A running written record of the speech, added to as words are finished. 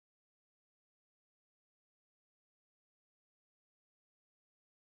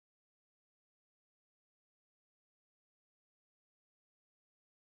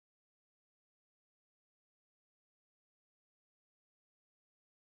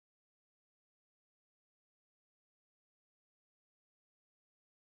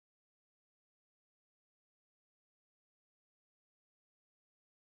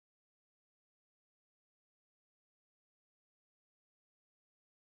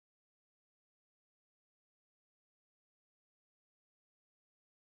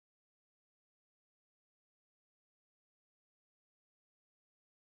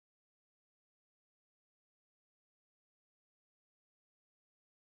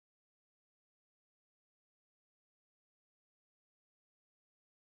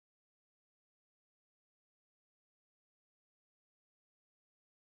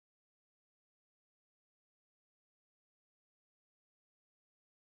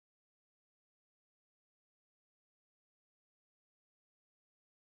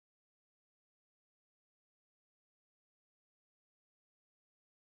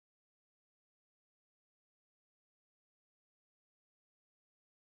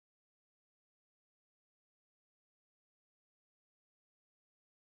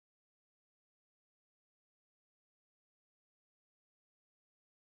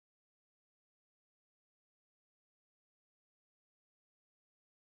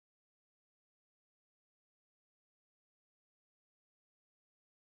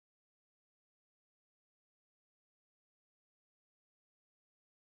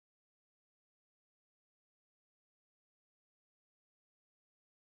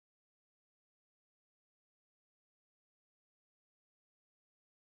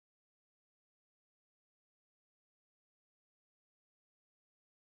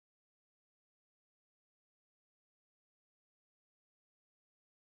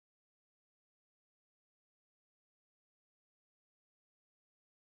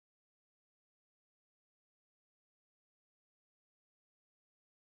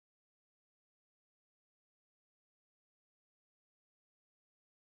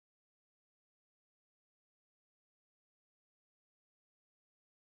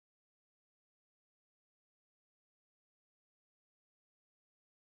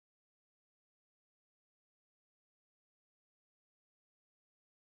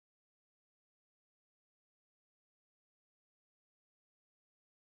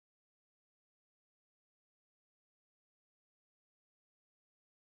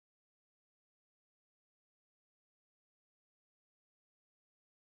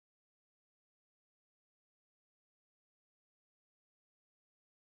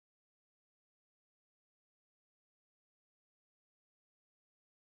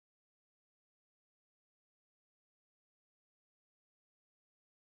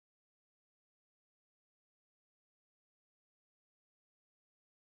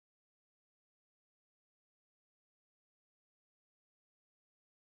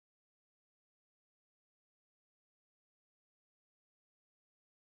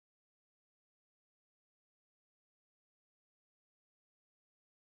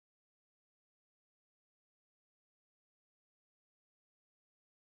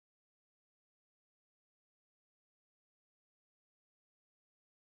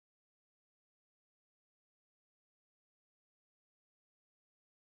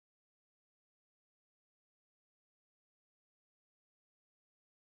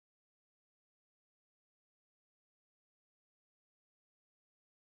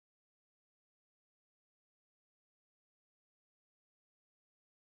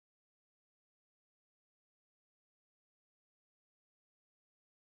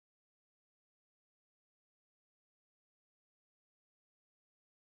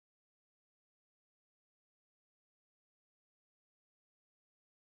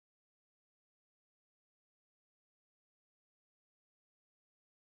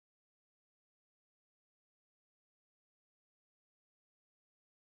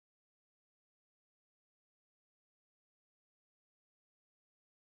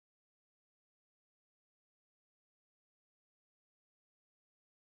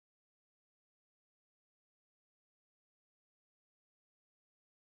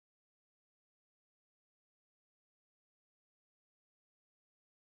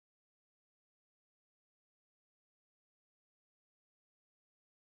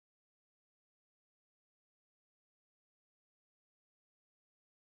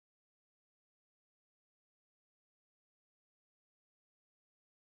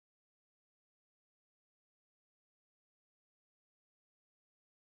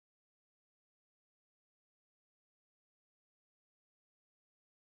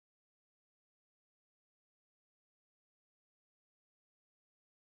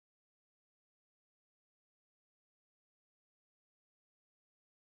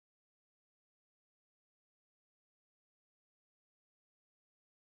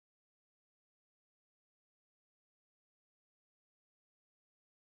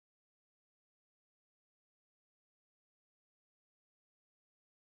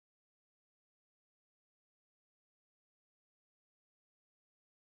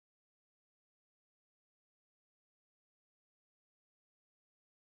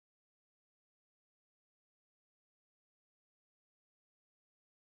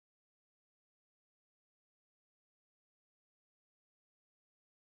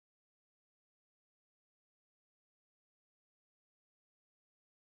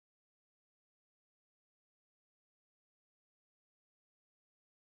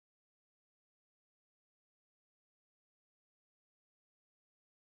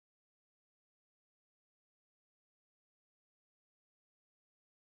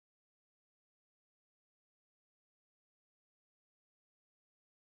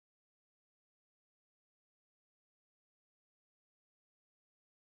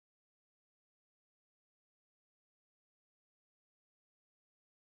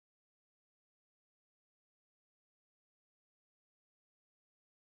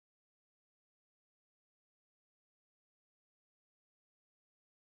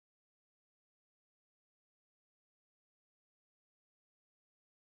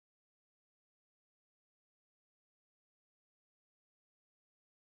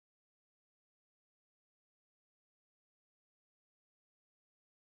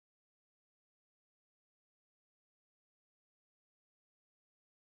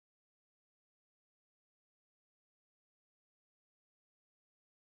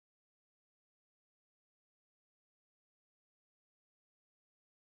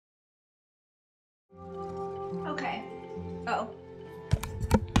Oh.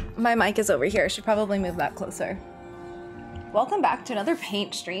 My mic is over here. I should probably move that closer. Welcome back to another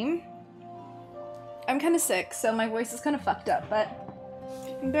paint stream. I'm kind of sick, so my voice is kind of fucked up, but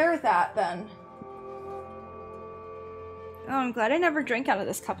bear with that then. Oh, I'm glad I never drank out of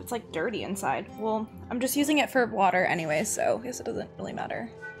this cup. It's like dirty inside. Well, I'm just using it for water anyway, so I guess it doesn't really matter.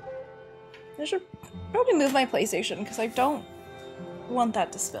 I should probably move my PlayStation because I don't want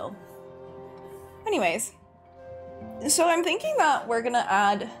that to spill. Anyways, so I'm thinking that we're gonna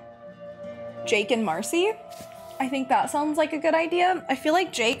add Jake and Marcy. I think that sounds like a good idea. I feel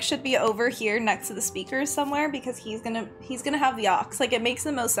like Jake should be over here next to the speakers somewhere because he's gonna have the aux. Like, it makes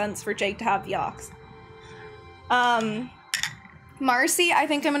the most sense for Jake to have the aux. Marcy, I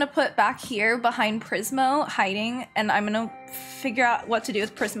think I'm gonna put back here behind Prismo, hiding, and I'm gonna figure out what to do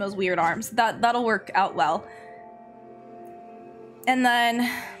with Prismo's weird arms. That'll work out well. And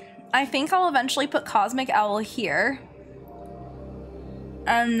then I think I'll eventually put Cosmic Owl here.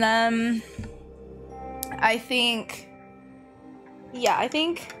 And then I think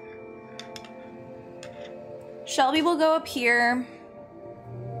Shelby will go up here.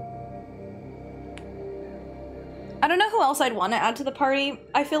 I don't know who else I'd want to add to the party.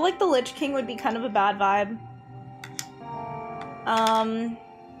 I feel like the Lich King would be kind of a bad vibe.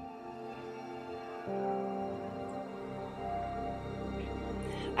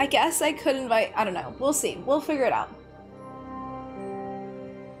 I guess I could invite, I don't know. We'll see. We'll figure it out.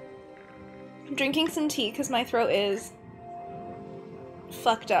 I'm drinking some tea because my throat is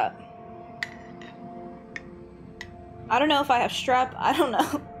fucked up. I don't know if I have strep. I don't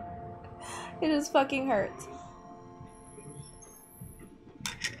know. It just fucking hurts.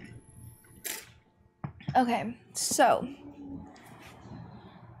 Okay, so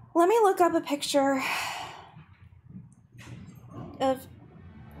let me look up a picture of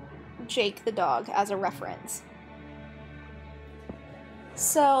Jake the dog as a reference.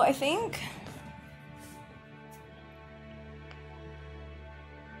 So I think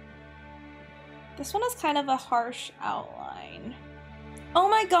this one is kind of a harsh outline. Oh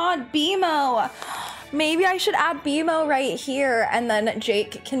my god, BMO! Maybe I should add BMO right here and then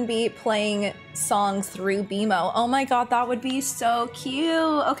Jake can be playing songs through BMO. Oh my god, that would be so cute.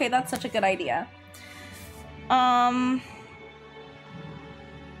 Okay, that's such a good idea.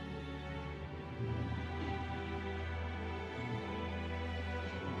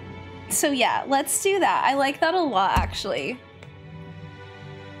 So yeah, let's do that. I like that a lot, actually.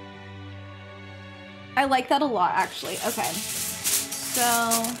 I like that a lot, actually. Okay.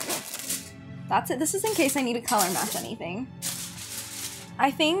 So that's it. This is in case I need to color match anything.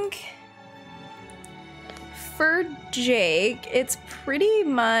 I think for Jake, it's pretty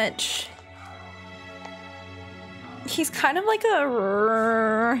much... He's kind of like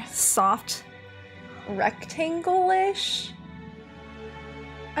a soft rectangle-ish.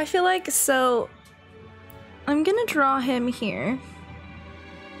 I feel like, so I'm gonna draw him here.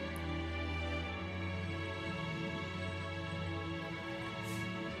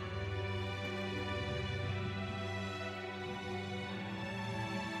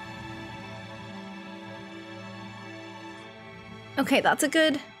 Okay, that's a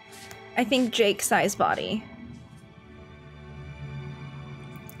good, I think, Jake size body.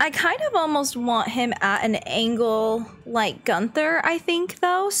 I kind of almost want him at an angle like Gunther, I think,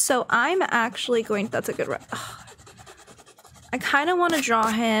 though. So I'm actually going, that's a good, I kind of want to draw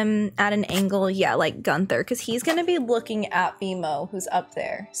him at an angle, yeah, like Gunther, because he's going to be looking at BMO, who's up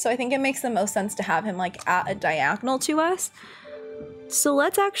there. So I think it makes the most sense to have him like at a diagonal to us. So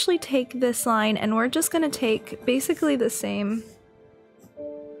let's actually take this line and we're just going to take basically the same.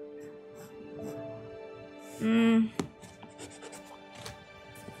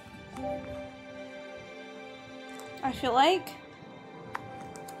 I feel like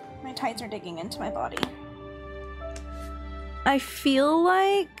my tights are digging into my body. I feel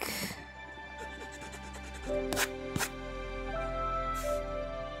like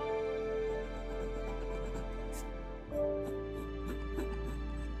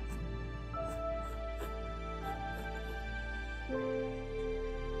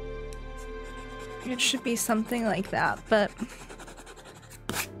it should be something like that, but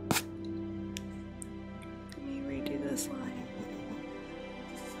let me redo this line.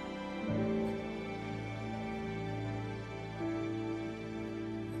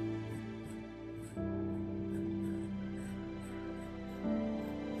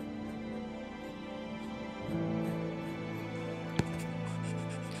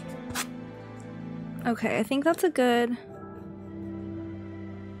 Okay, I think that's a good...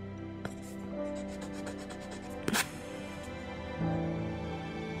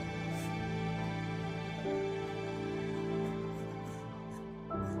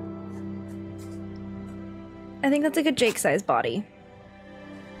 I think that's like a Jake-sized body.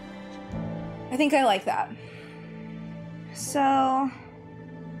 I think I like that. So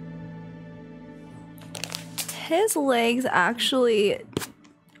his legs actually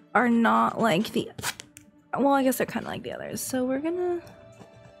are not like the, well, I guess they're kind of like the others. So we're gonna,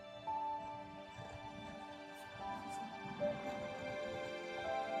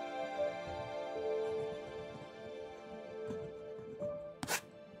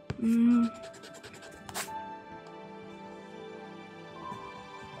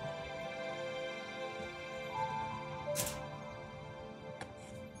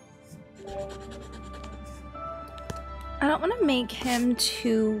 I don't want to make him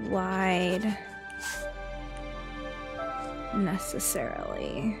too wide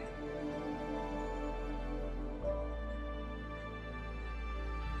necessarily.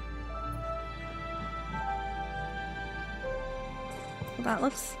 Well, that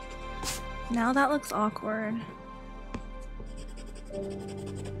looks, now that looks awkward.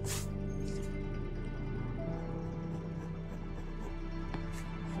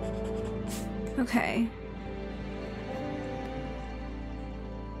 Okay.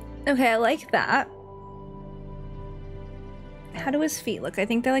 Okay, I like that. How do his feet look? I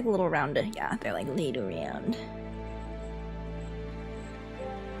think they're like a little rounded. Yeah, they're like laid around.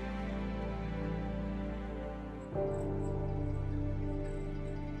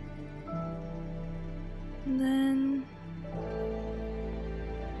 And then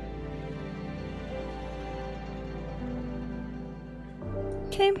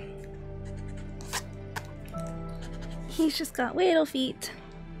okay. He's just got little feet.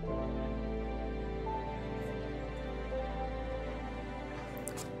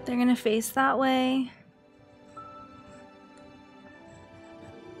 They're gonna face that way.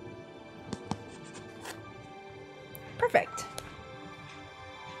 Perfect.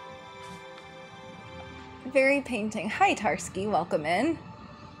 Very painting. Hi, Tarsky. Welcome in.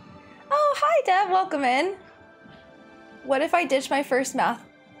 Oh, hi, Deb. Welcome in. What if I ditch my first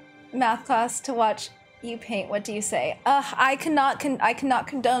math class to watch you paint? What do you say? I cannot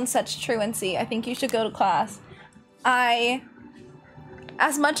condone such truancy. I think you should go to class.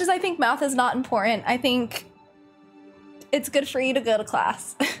 As much as I think math is not important, I think it's good for you to go to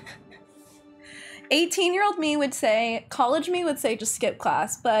class. 18-year-old me would say, college me would say just skip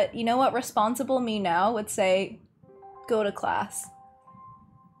class, but you know what responsible me now would say, go to class.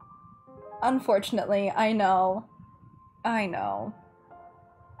 Unfortunately, I know. I know.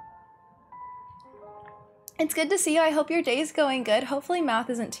 It's good to see you. I hope your day's going good. Hopefully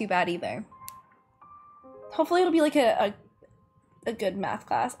math isn't too bad either. Hopefully it'll be like a good math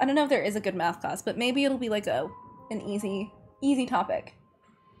class. I don't know if there is a good math class, but maybe it'll be like an easy topic.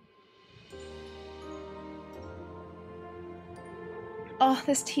 Oh,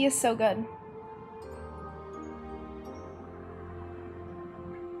 this tea is so good.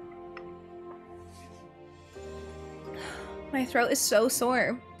 My throat is so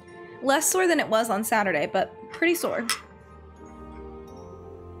sore. Less sore than it was on Saturday, but pretty sore.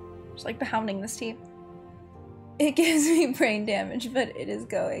 Just like pounding this tea. It gives me brain damage, but it is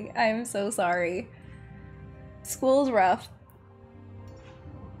going. I'm so sorry. School's rough.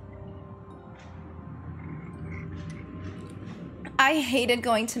 I hated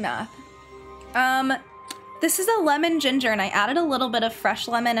going to math. This is a lemon ginger, and I added a little bit of fresh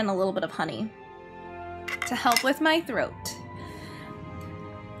lemon and a little bit of honey to help with my throat.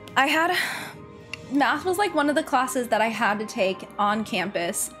 Math was like one of the classes that I had to take on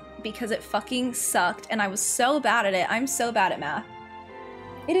campus because it fucking sucked and I was so bad at it. I'm so bad at math.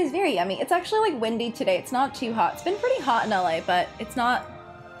 It is very yummy. It's actually like windy today. It's not too hot. It's been pretty hot in LA, but it's not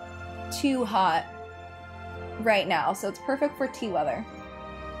too hot right now, so it's perfect for tea weather.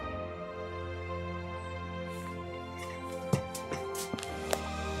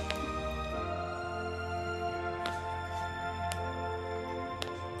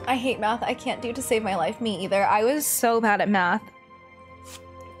 I hate math. I can't do to save my life. Me either. I was so bad at math.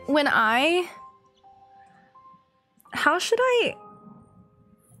 How should I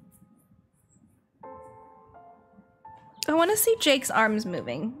want to see Jake's arms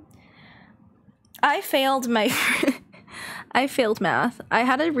moving. I failed math. I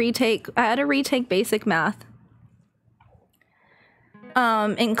had to retake basic math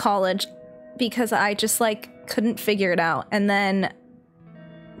in college because I just like couldn't figure it out. And then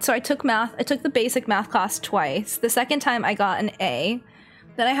so I took the basic math class twice. The second time I got an A.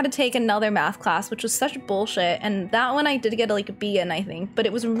 Then I had to take another math class, which was such bullshit. And that one I did get like a B in, I think, but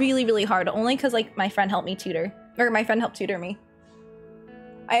it was really, really hard only because like my friend helped tutor me.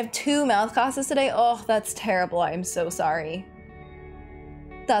 I have 2 math classes today. Oh, that's terrible. I'm so sorry.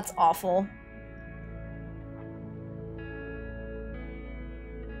 That's awful.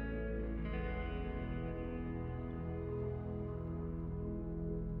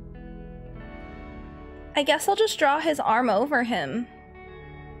 I guess I'll just draw his arm over him.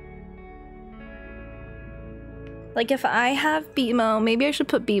 Like if I have BMO, maybe I should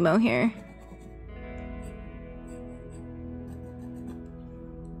put BMO here.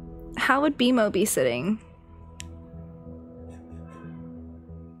 How would BMO be sitting?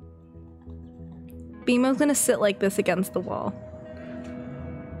 BMO's gonna sit like this against the wall.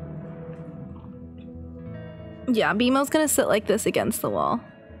 Yeah, BMO's gonna sit like this against the wall.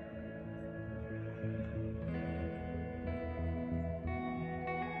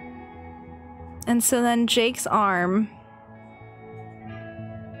 And so then Jake's arm.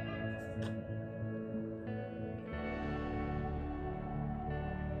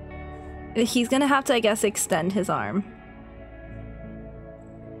 He's gonna have to, I guess, extend his arm.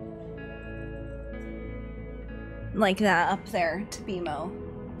 Like that up there to BMO.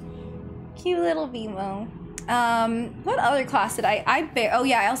 Cute little BMO. What other class did oh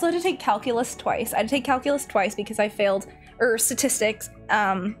yeah, I also had to take calculus twice. I had to take calculus twice because I failed, or statistics,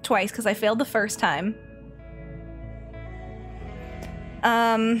 twice because I failed the first time.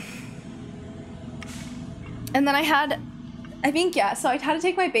 And then I think, yeah, so I had to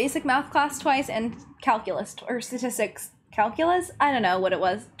take my basic math class twice and calculus, or statistics, calculus? I don't know what it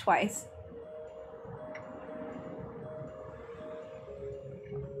was, twice.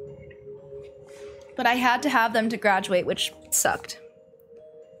 But I had to have them to graduate, which sucked.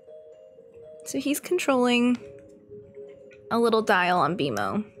 So he's controlling a little dial on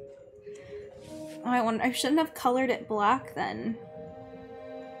BMO. Oh, I shouldn't have colored it black then.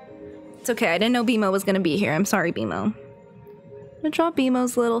 It's okay, I didn't know BMO was gonna be here. I'm sorry, BMO. I'm gonna draw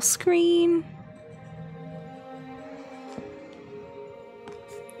BMO's little screen.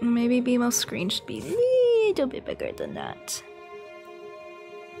 Maybe BMO's screen should be a little bit bigger than that.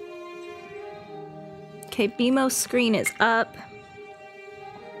 Okay, BMO's screen is up.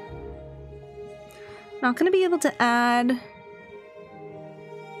 Not gonna be able to add.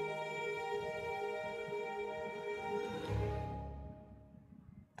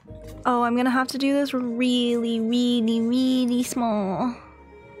 Oh, I'm gonna have to do this really, really, really small.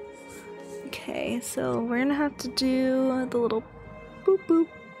 Okay, so we're gonna have to do the little boop boop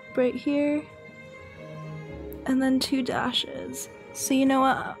right here. And then 2 dashes. So you know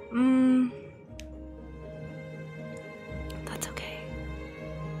what? That's okay.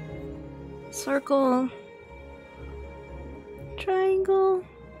 Circle. Triangle.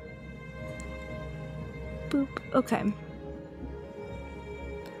 Boop. Okay.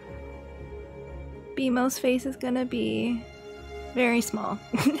 BMO's face is gonna be very small.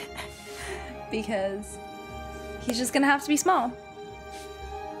 Because he's just gonna have to be small.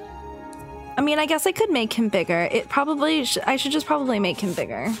 I mean, I guess I could make him bigger. It probably I should just probably make him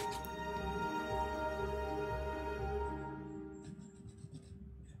bigger.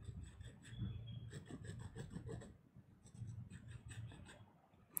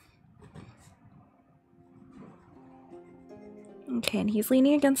 Okay, and he's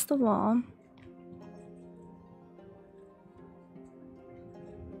leaning against the wall.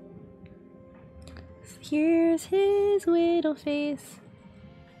 Here's his little face.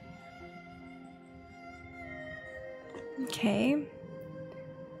 Okay.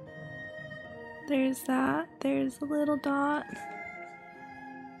 There's that. There's a little dot.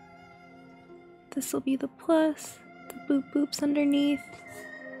 This will be the plus. The boop boops underneath.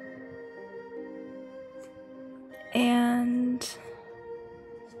 And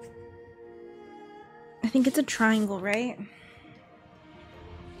I think it's a triangle, right?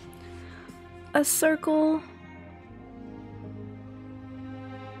 A circle.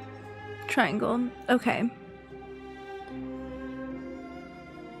 Triangle. Okay.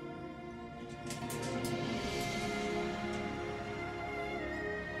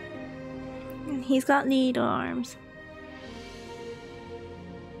 And he's got needle arms.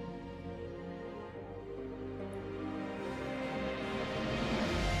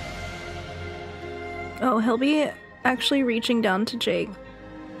 Oh, he'll be actually reaching down to Jake.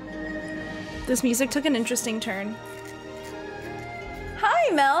 This music took an interesting turn. Hi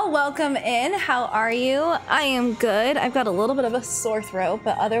Mel, welcome in. How are you? I am good. I've got a little bit of a sore throat,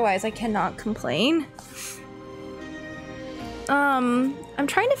 but otherwise I cannot complain. I'm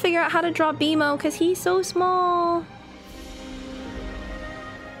trying to figure out how to draw BMO because he's so small.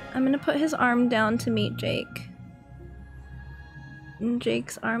 I'm gonna put his arm down to meet Jake. And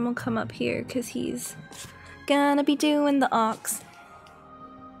Jake's arm will come up here because he's gonna be doing the ox.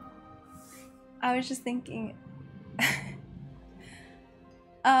 I was just thinking,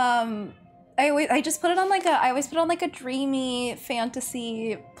 I just put it on like I always put on like a dreamy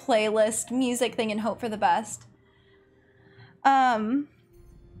fantasy playlist music thing and hope for the best.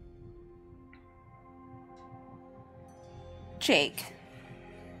 Jake.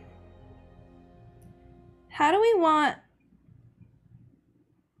 How do we want...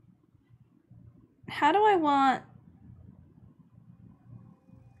 How do I want...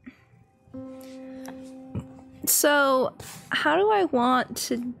 So, how do I want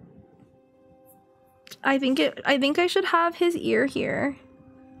to... I think I should have his ear here.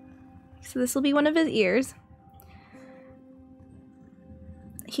 So this will be one of his ears.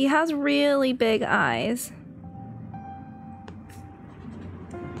 He has really big eyes.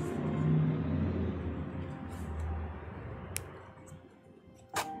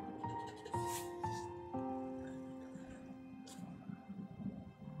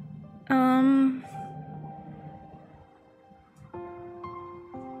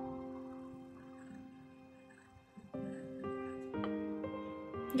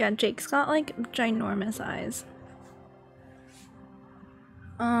 Yeah, Jake's got like ginormous eyes.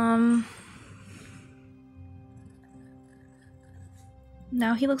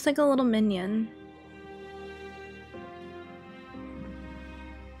 Now he looks like a little minion.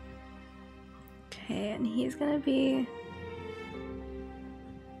 Okay, and he's gonna be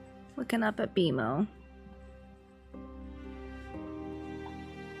looking up at BMO.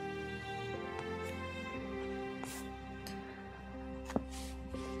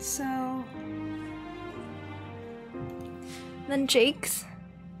 So then Jake's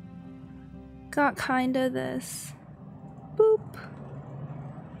got kinda this boop,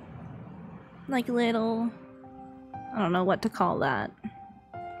 like little, I don't know what to call that.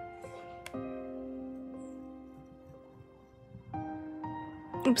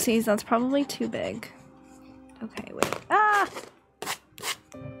 Oopsies, that's probably too big. Okay, wait. Ah!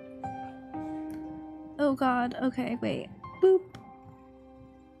 Oh god, okay, wait. Boop.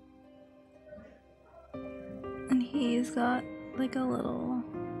 And he's got like a little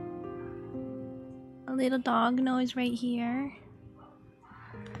dog nose right here.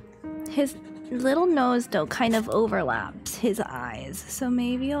 His little nose though kind of overlaps his eyes, so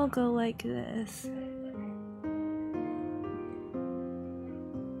maybe I'll go like this.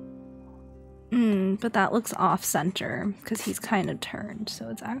 But that looks off center because he's kind of turned, so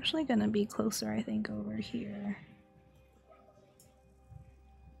it's actually gonna be closer, I think, over here.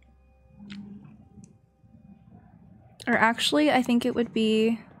 Or actually, I think it would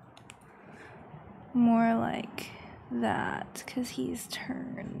be more like that because he's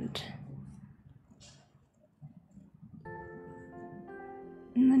turned.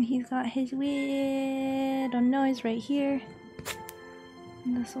 And then he's got his little nose right here.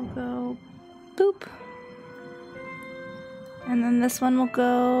 And this will go boop. And then this one will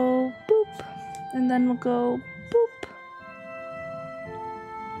go boop. And then we'll go boop.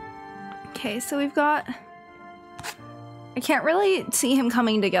 Okay, so we've got... I can't really see him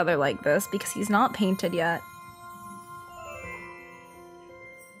coming together like this because he's not painted yet.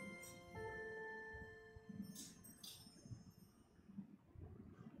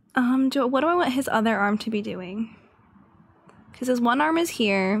 What do I want his other arm to be doing? Because his one arm is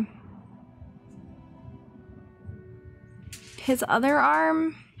here. His other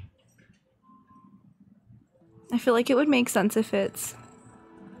arm... I feel like it would make sense if it's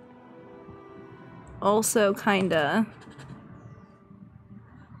also kinda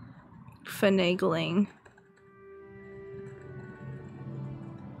finagling.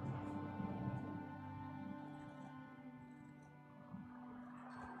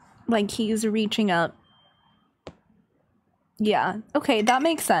 Like he's reaching up. Yeah, okay, that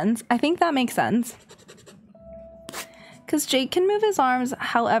makes sense. I think that makes sense. Because Jake can move his arms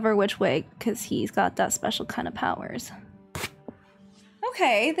however which way, because he's got that special kind of powers.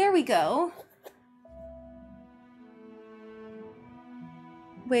 Okay, there we go.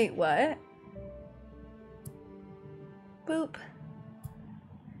 Wait, what? Boop.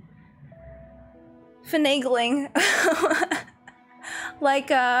 Finagling. Like,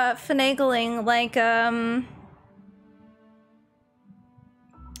 finagling, like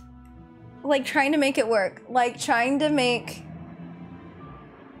trying to make it work. Like trying to make...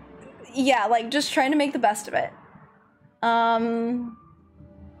 Yeah, like just trying to make the best of it.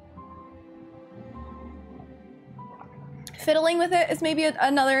 Fiddling with it is maybe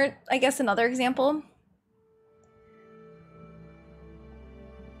another, I guess, another example.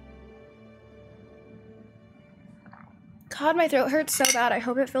 God, my throat hurts so bad. I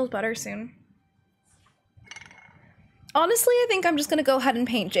hope it feels better soon. Honestly, I think I'm just gonna go ahead and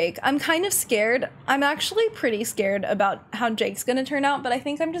paint Jake. I'm kind of scared. I'm actually pretty scared about how Jake's gonna turn out, but I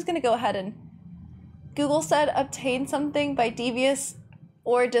think I'm just gonna go ahead and... Google said obtain something by devious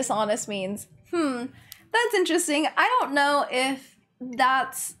or dishonest means. That's interesting. I don't know if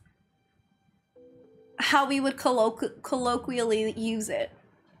that's how we would colloquially use it.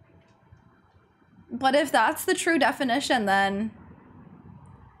 But if that's the true definition, then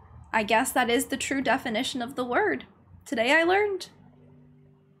I guess that is the true definition of the word. Today I learned.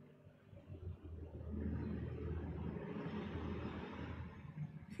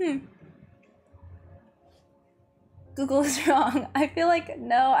 Google is wrong. I feel like,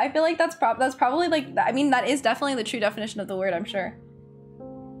 no, I feel like that's probably like, I mean, that is definitely the true definition of the word, I'm sure.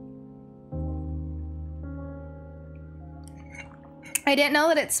 I didn't know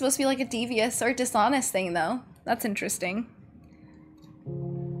that it's supposed to be like a devious or dishonest thing, though. That's interesting.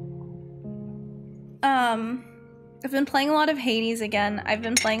 I've been playing a lot of Hades again. I've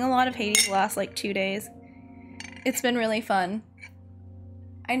been playing a lot of Hades the last like 2 days. It's been really fun.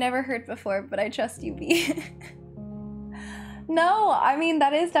 I never heard before, but I trust you, B. No, I mean,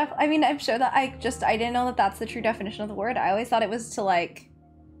 that is I mean, I'm sure that I didn't know that that's the true definition of the word. I always thought it was to like,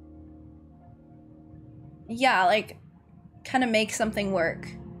 yeah, like kind of make something work,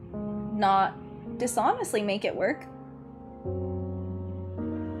 not dishonestly make it work.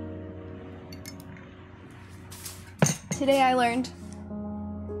 Today I learned.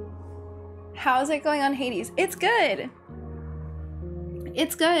 How's it going on Hades? It's good.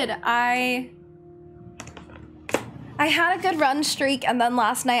 It's good. I had a good run streak, and then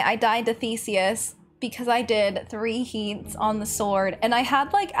last night I died to Theseus because I did 3 heats on the sword, and I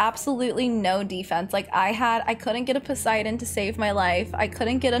had like absolutely no defense. Like I couldn't get a Poseidon to save my life. I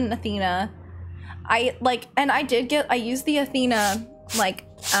couldn't get an Athena. I used the Athena like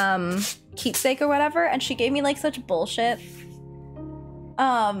keepsake or whatever, and she gave me like such bullshit.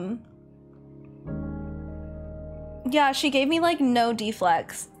 Yeah, she gave me like no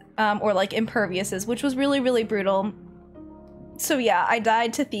deflex or like imperviouses, which was really, really brutal. So yeah, I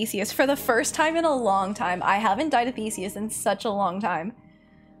died to Theseus for the first time in a long time. I haven't died to Theseus in such a long time.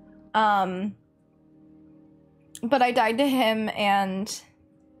 But I died to him, and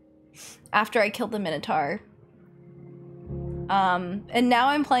after I killed the Minotaur. And now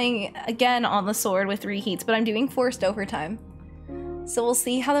I'm playing again on the sword with 3 heats, but I'm doing forced overtime. So we'll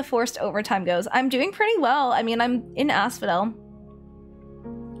see how the forced overtime goes. I'm doing pretty well. I mean, I'm in Asphodel.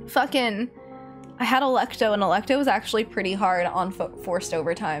 Fucking, I had Electo, and Electo was actually pretty hard on forced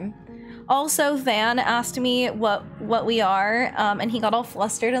overtime. Also, Van asked me what we are, and he got all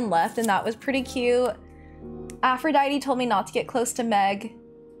flustered and left, and that was pretty cute. Aphrodite told me not to get close to Meg.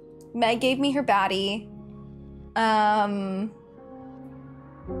 Meg gave me her baddie.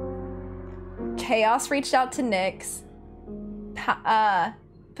 Chaos reached out to Nyx.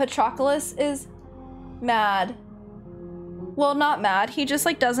 Patroclus is mad. Well, not mad. He just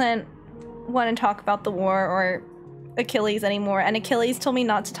like doesn't want to talk about the war or Achilles anymore, and Achilles told me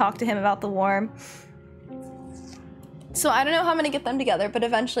not to talk to him about the war. So I don't know how I'm gonna get them together, but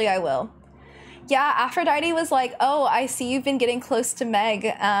eventually I will. Yeah, Aphrodite was like, oh, I see you've been getting close to Meg.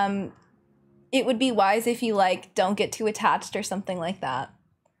 It would be wise if you like don't get too attached or something like that.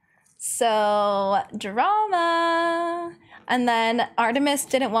 So drama. And then Artemis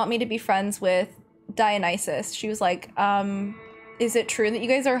didn't want me to be friends with Dionysus. She was like, is it true that you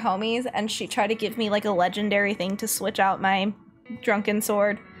guys are homies? And she tried to give me like a legendary thing to switch out my drunken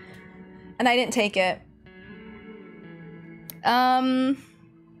sword. And I didn't take it.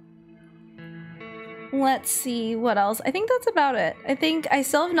 Let's see what else. I think that's about it. I think I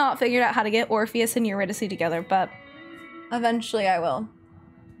still have not figured out how to get Orpheus and Eurydice together, but eventually I will.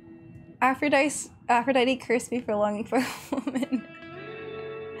 Aphrodite cursed me for longing for a woman.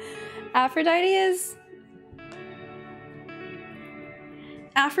 Aphrodite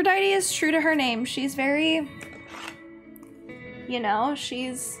is true to her name. She's very, you know,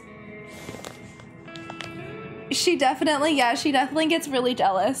 she definitely gets really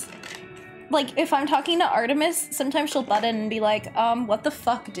jealous. Like, if I'm talking to Artemis, sometimes she'll butt in and be like, what the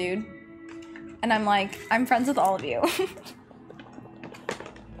fuck, dude? And I'm like, I'm friends with all of you.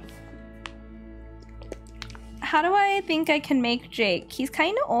 How do I think I can make Jake? He's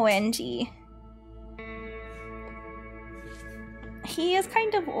kind of orangey. He is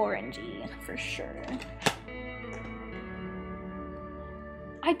kind of orangey, for sure.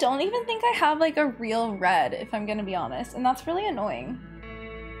 I don't even think I have, like, a real red, if I'm gonna be honest, and that's really annoying.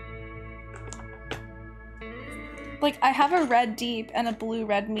 Like, I have a red deep and a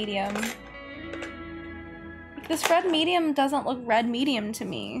blue-red medium. Like, this red medium doesn't look red medium to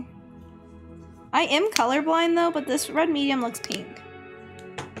me. I am colorblind though, but this red medium looks pink.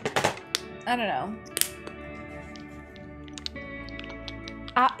 I don't know.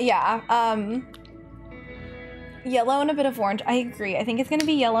 Yeah, yellow and a bit of orange. I agree. I think it's gonna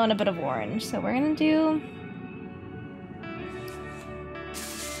be yellow and a bit of orange. So we're gonna do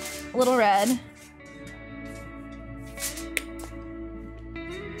a little red.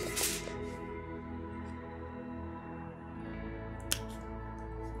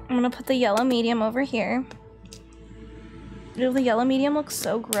 gonna put the yellow medium over here. Ew, the yellow medium looks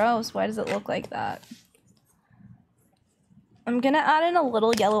so gross. Why does it look like that? I'm gonna add in a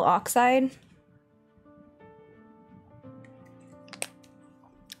little yellow oxide.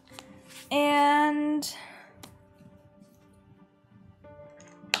 And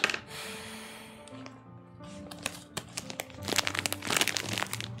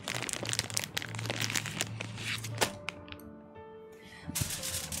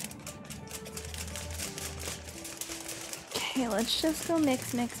okay, let's just go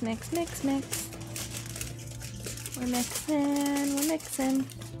mix, mix, mix, mix, mix. We're mixing, we're mixing.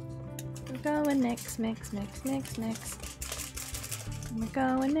 We're going mix, mix, mix, mix, mix. We're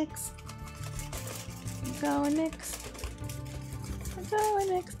going mix. We're going mix. We're going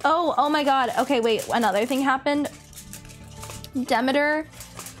mix. Oh my god. Okay, wait, another thing happened. Demeter,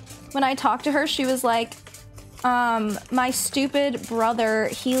 when I talked to her, she was like, my stupid brother,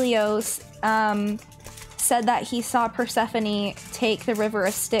 Helios, said that he saw Persephone take the River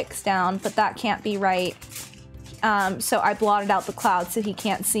of Styx down, but that can't be right. So I blotted out the clouds so he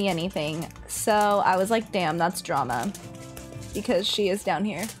can't see anything. So I was like, damn, that's drama. Because she is down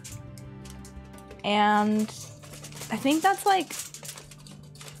here. And I think that's like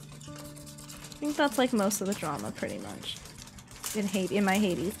most of the drama pretty much. In my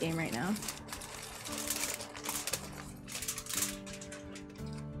Hades game right now.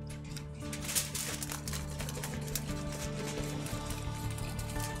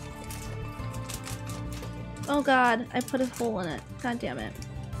 Oh god, I put a hole in it. God damn it.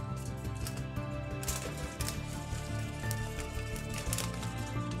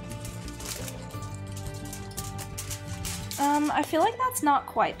 I feel like that's not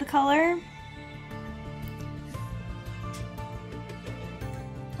quite the color.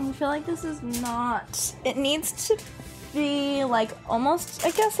 I feel like this is not... It needs to be like almost,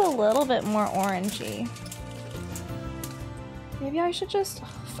 I guess, a little bit more orangey. Maybe I should just... Oh,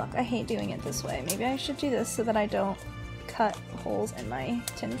 fuck, I hate doing it this way. Maybe I should do this so that I don't cut holes in my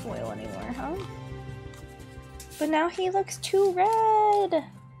tinfoil anymore, huh? But now he looks too red!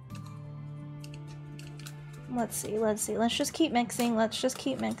 Let's see, let's see. Let's just keep mixing, let's just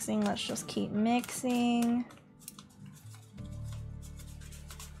keep mixing, let's just keep mixing.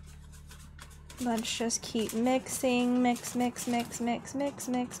 Let's just keep mixing. Mix, mix, mix, mix, mix,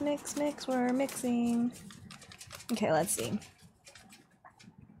 mix, mix, mix. We're mixing. Okay, let's see.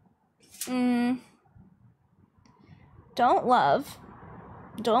 Don't love,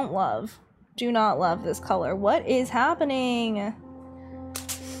 do not love this color. What is happening?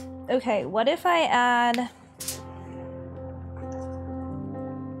 Okay, what if I add...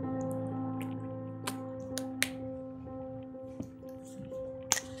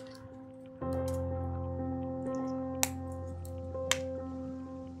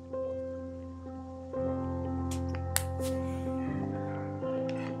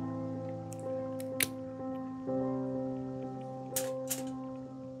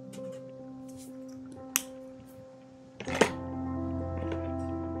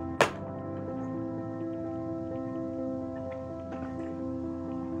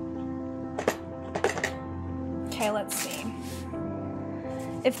 Okay, let's see.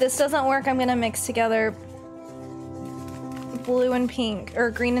 If this doesn't work, I'm gonna mix together blue and pink,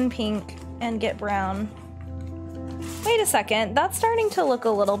 or green and pink, and get brown. Wait a second, that's starting to look a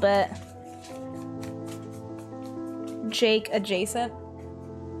little bit Jake adjacent.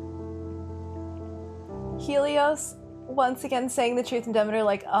 Helios, once again saying the truth, and Demeter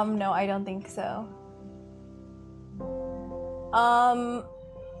like, no, I don't think so.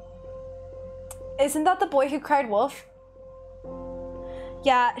 Isn't that the boy who cried wolf?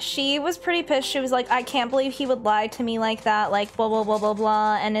 Yeah, she was pretty pissed. She was like, I can't believe he would lie to me like that, like blah blah blah blah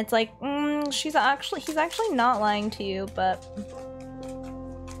blah. And it's like, he's actually not lying to you, but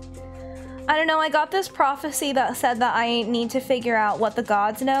I don't know, I got this prophecy that said that I need to figure out what the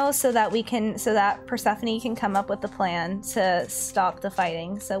gods know so that Persephone can come up with a plan to stop the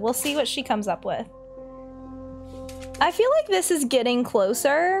fighting. So we'll see what she comes up with. I feel like this is getting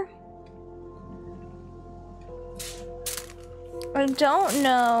closer. I don't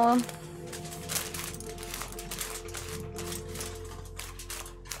know.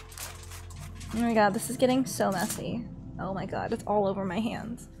 Oh my god, this is getting so messy. Oh my god, it's all over my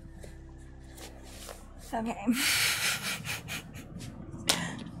hands. Okay.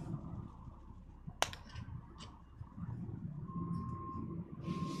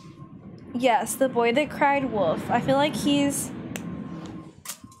 Yes, the boy that cried wolf. I feel like he's...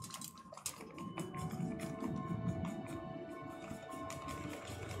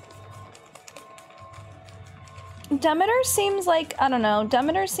 Demeter seems like, I don't know,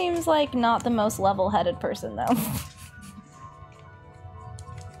 Demeter seems like not the most level-headed person though.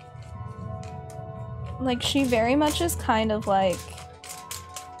 Like, she very much is kind of like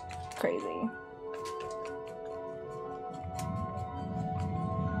crazy.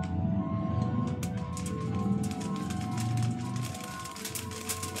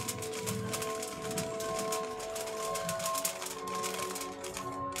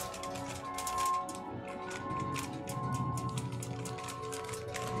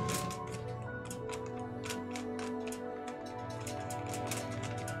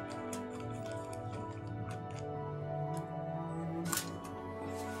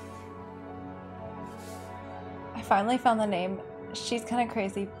 Finally found the name. She's kind of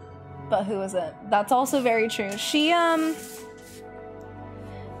crazy, but who isn't? That's also very true. She, let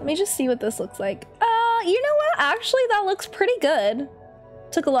me just see what this looks like. You know what? Actually, that looks pretty good.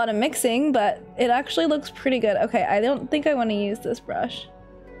 Took a lot of mixing, but it actually looks pretty good. Okay, I don't think I want to use this brush.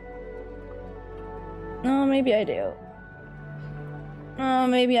 Oh, maybe I do. Oh,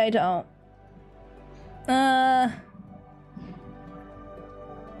 maybe I don't.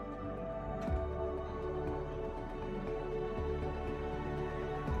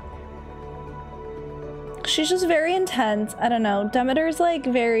 She's just very intense. I don't know. Demeter's like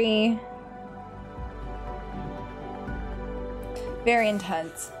very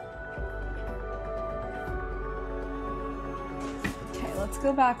intense. Okay, let's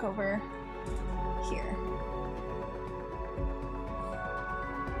go back over here.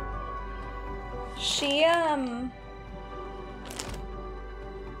 She,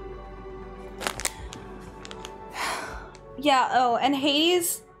 yeah, oh, and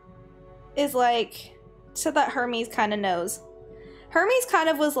Hades is like, said that Hermes kind of knows. Hermes kind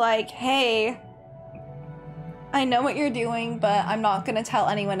of was like, hey, I know what you're doing, but I'm not gonna tell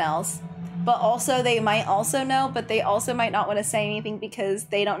anyone else. But also, they might also know, but they also might not want to say anything because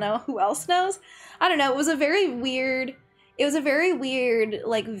they don't know who else knows. I don't know, it was a very weird,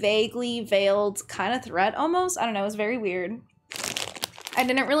 like, vaguely veiled kind of threat, almost. I don't know, it was very weird. I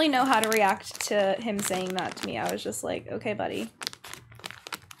didn't really know how to react to him saying that to me. I was just like, okay, buddy.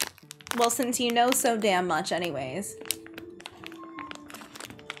 Well, since you know so damn much anyways.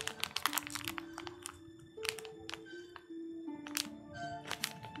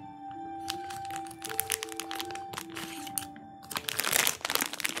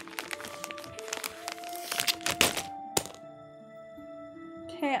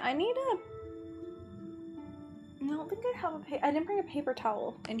 Okay, I need a... I don't think I have a I didn't bring a paper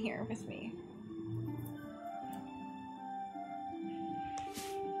towel in here with me.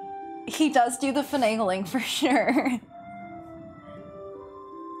 He does do the finagling for sure.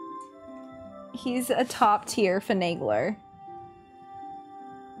 He's a top tier finagler.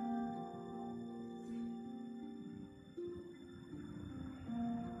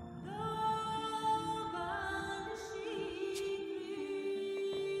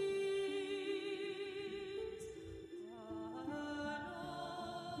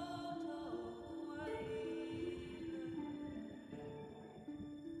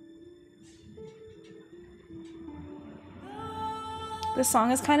 This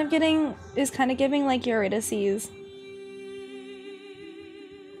song is kind of giving like Eurydice's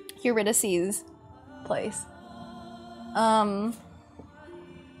place.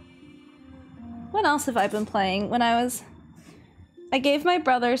 What else have I been playing? I gave my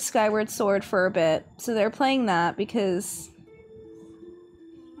brother Skyward Sword for a bit, so they're playing that because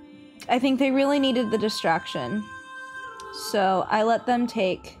I think they really needed the distraction. So I let them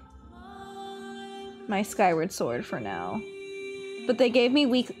take my Skyward Sword for now. But they gave me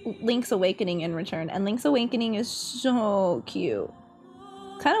Link's Awakening in return, and Link's Awakening is so cute.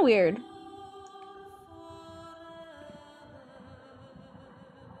 Kind of weird.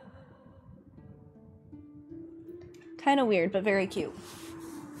 Kind of weird, but very cute.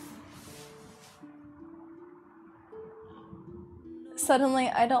 Suddenly,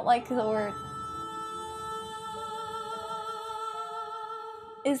 I don't like the word.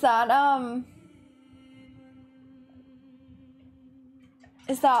 Is that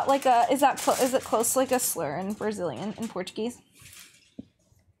is it close to like a slur in Brazilian, in Portuguese?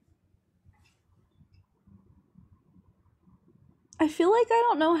 I feel like I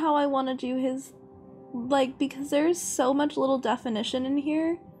don't know how I want to do his, like, because there's so much little definition in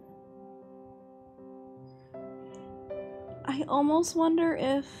here. I almost wonder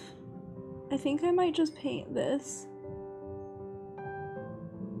if, I think I might just paint this.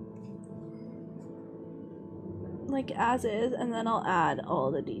 Like as is, and then I'll add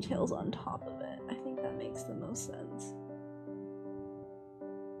all the details on top of it. I think that makes the most sense.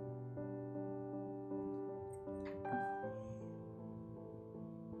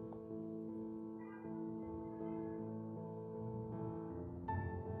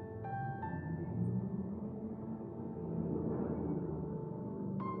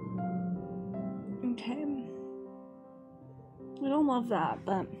 Okay. I don't love that,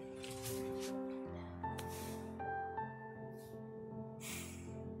 but...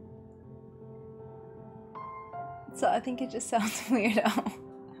 So I think it just sounds weirdo.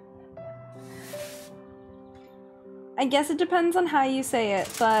 I guess it depends on how you say it,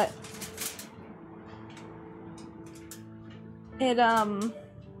 but... It,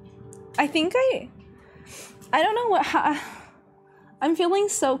 I think I don't know what... I'm feeling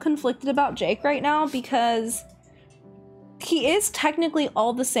so conflicted about Jake right now because he is technically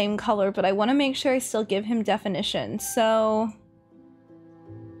all the same color, but I want to make sure I still give him definition, so...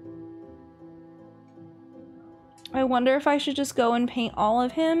 I wonder if I should just go and paint all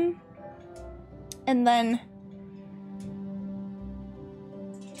of him and then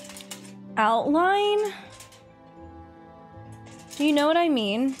outline? Do you know what I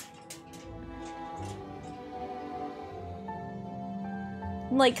mean?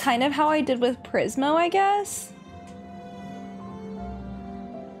 Like kind of how I did with Prismo, I guess?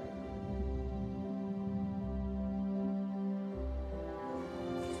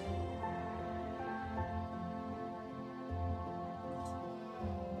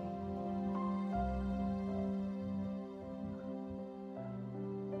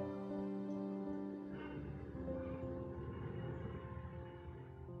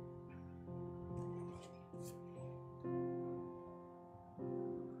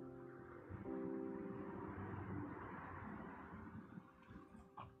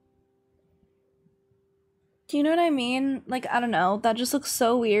 Do you know what I mean? Like, I don't know. That just looks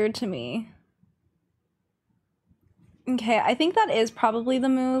so weird to me. Okay, I think that is probably the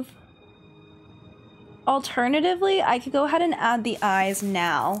move. Alternatively, I could go ahead and add the eyes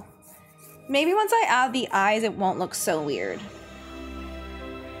now. Maybe once I add the eyes, it won't look so weird.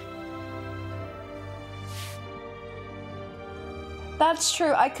 That's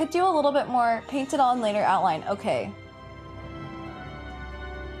true. I could do a little bit more painted on later outline. Okay.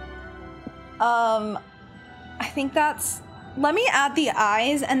 I think that's... Let me add the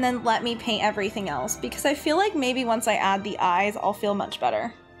eyes and then let me paint everything else because I feel like maybe once I add the eyes, I'll feel much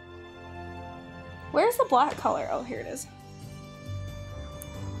better. Where's the black color? Oh, here it is.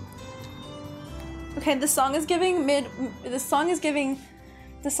 Okay, the song is giving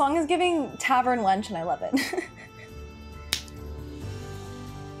Tavern Wench and I love it.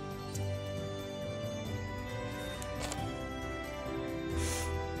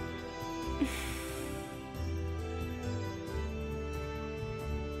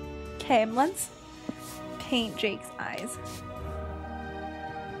 Okay, let's paint Jake's eyes.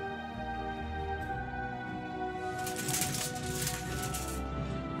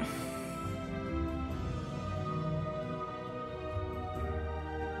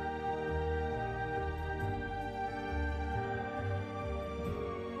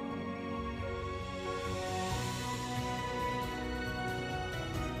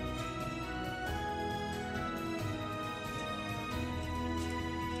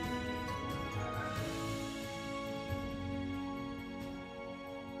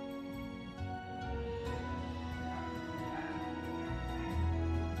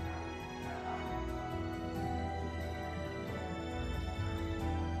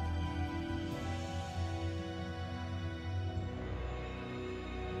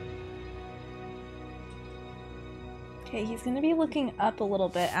 Okay, he's gonna be looking up a little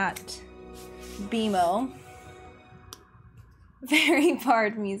bit at BMO. Very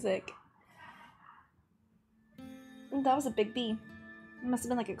bard music. Ooh, that was a big bee. It must have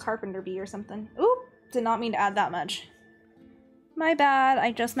been like a carpenter bee or something. Ooh, did not mean to add that much. My bad,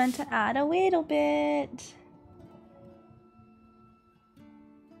 I just meant to add a little bit.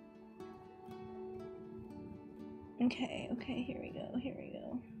 Okay, okay, here we go, here we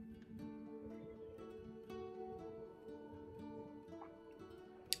go.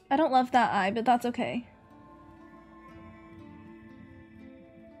 I don't love that eye, but that's okay.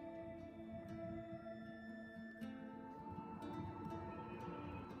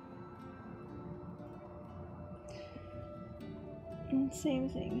 And same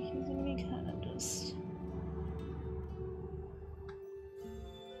thing, he's gonna be kind of just...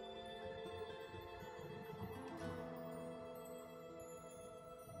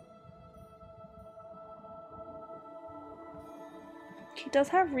 He does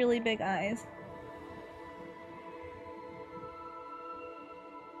have really big eyes.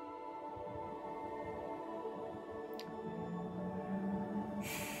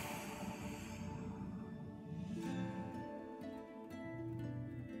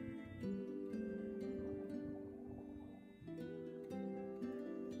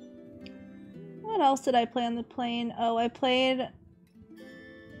 What else did I play on the plane? Oh, I played...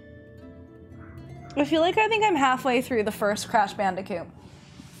 I feel like I think I'm halfway through the first Crash Bandicoot.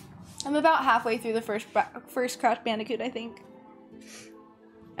 I'm about halfway through the first Crash Bandicoot, I think.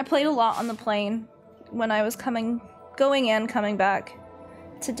 I played a lot on the plane when I was going and coming back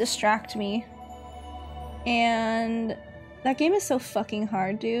to distract me. And that game is so fucking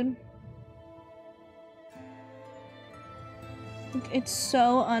hard, dude. It's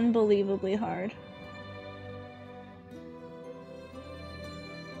so unbelievably hard.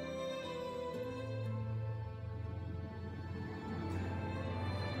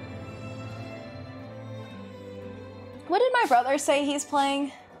 What did my brother say he's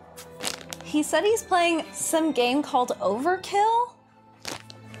playing? He said he's playing some game called Overkill.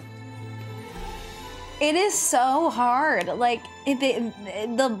 It is so hard. Like, and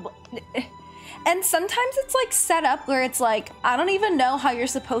sometimes it's like set up where it's like, I don't even know how you're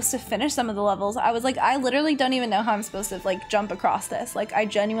supposed to finish some of the levels. I was like, I literally don't even know how I'm supposed to like jump across this. Like, I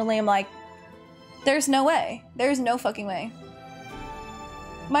genuinely am like, there's no way. There's no fucking way.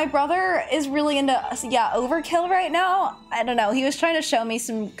 My brother is really into, yeah, Overkill right now. I don't know. He was trying to show me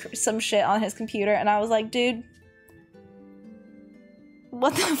some shit on his computer, and I was like, dude,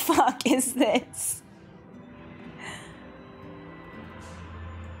 what the fuck is this?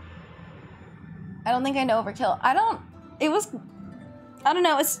 I don't think I know Overkill. I don't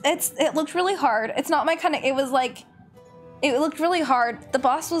know. It looked really hard. It's not my kind of, it looked really hard. The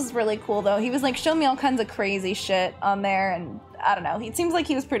boss was really cool though. He was like, show me all kinds of crazy shit on there, and I don't know. It seems like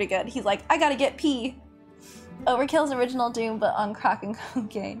he was pretty good. He's like, I gotta get P. Overkill's original Doom, but on crack and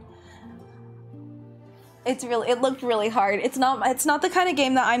cocaine. It looked really hard. It's not the kind of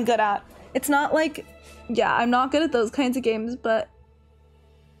game that I'm good at. It's not like, yeah, I'm not good at those kinds of games, but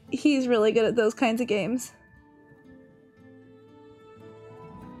he's really good at those kinds of games.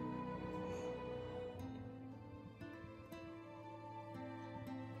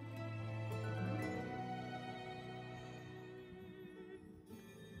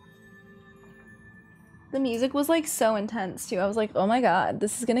 The music was like so intense too. I was like, oh my god,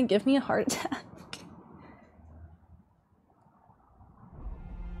 this is gonna give me a heart attack.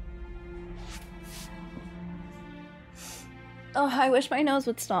 Oh, I wish my nose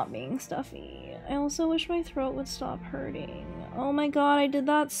would stop being stuffy. I also wish my throat would stop hurting. Oh my god, I did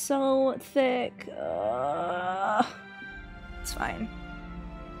that so thick. It's fine.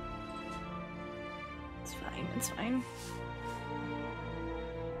 It's fine, it's fine.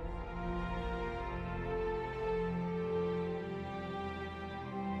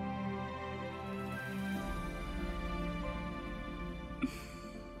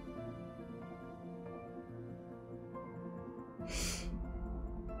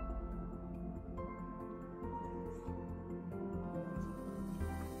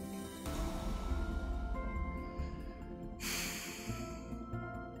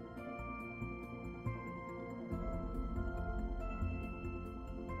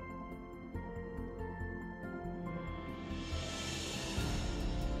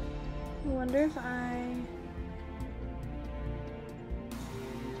 I wonder if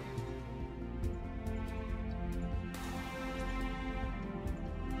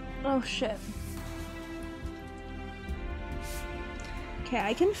oh shit. Okay,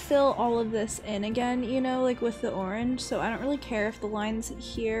 I can fill all of this in again, you know, like with the orange, so I don't really care if the lines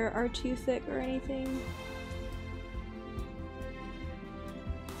here are too thick or anything.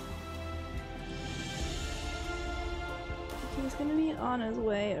 He's gonna be on his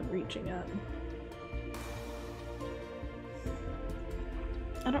way of reaching up.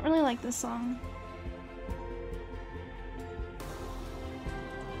 I don't really like this song.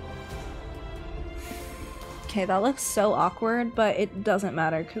 Okay, that looks so awkward, but it doesn't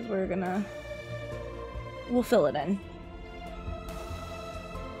matter because we'll fill it in.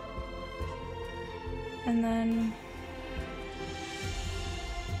 And then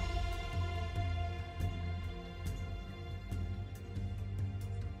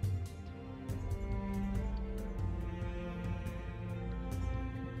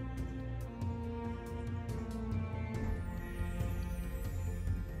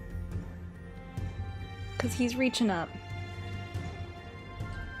because he's reaching up.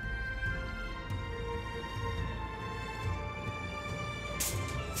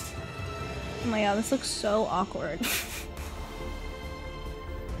 Oh my god, this looks so awkward.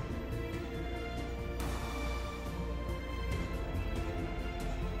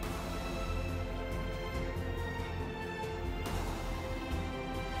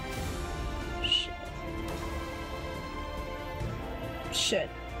 Shit.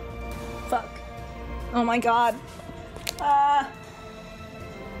 Fuck. Oh my god. I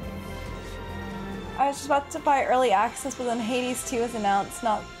was just about to buy early access, but then Hades 2 was announced.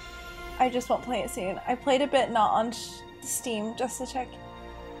 I I just won't play it soon. I played a bit not on Steam just to check.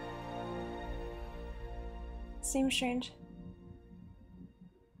 Seems strange.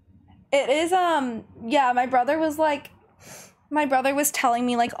 It is, yeah, my brother was telling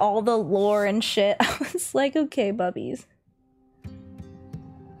me like all the lore and shit. I was like, okay, bubbies.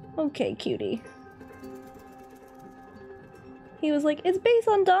 Okay, cutie. He was like, it's based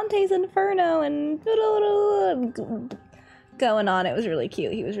on Dante's Inferno and going on. It was really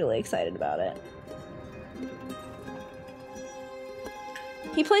cute. He was really excited about it.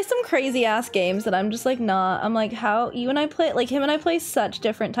 He plays some crazy ass games that I'm just like, nah. I'm like, how you and I play, like him and I play such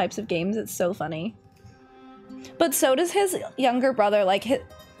different types of games. It's so funny. But so does his younger brother. Like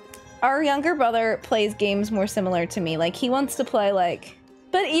our younger brother plays games more similar to me. Like he wants to play like,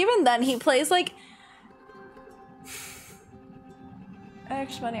 but even then he plays like,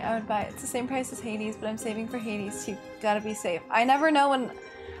 extra money I would buy it. It's the same price as Hades, but I'm saving for Hades too. Gotta be safe. I never know when.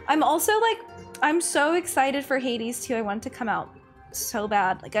 I'm also like, I'm so excited for Hades 2. I want it to come out so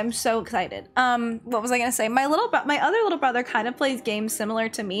bad. Like I'm so excited. What was I gonna say? My other little brother kind of plays games similar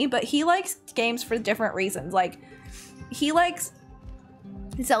to me, but he likes games for different reasons. Like he likes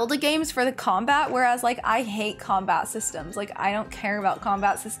Zelda games for the combat, whereas like I hate combat systems. Like I don't care about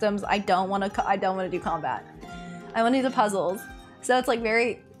combat systems. I don't want to do combat. I want to do the puzzles. So it's like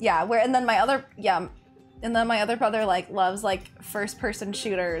very, yeah, and then my other brother like loves like first person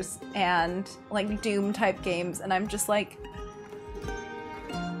shooters and like Doom type games, and I'm just like,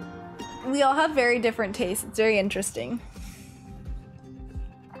 we all have very different tastes. It's very interesting.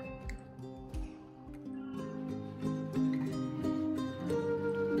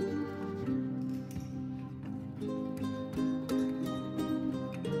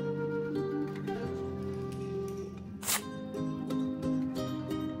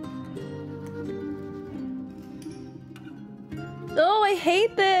 Oh, I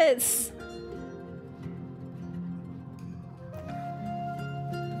hate this!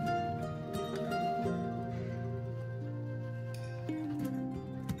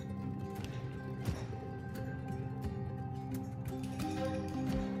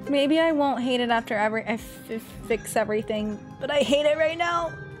 Maybe I won't hate it after I fix everything, but I hate it right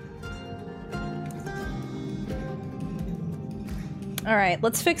now. All right,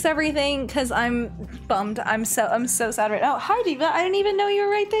 let's fix everything because I'm bummed. I'm so sad right now. Oh, hi Diva. I didn't even know you were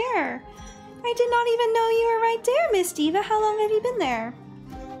right there. I did not even know you were right there, Miss Diva. How long have you been there?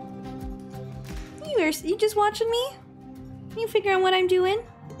 You just watching me? You figuring what I'm doing?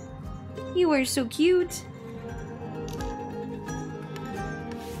 You were so cute.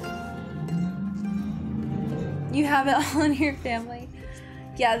 You have it all in your family.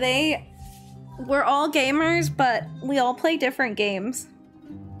 Yeah, we're all gamers, but we all play different games.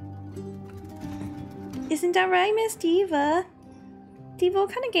 Isn't that right, Miss Diva? Diva, what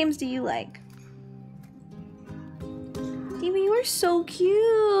kind of games do you like? Diva, you are so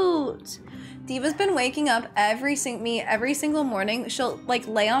cute. Diva's been waking up every single morning. She'll like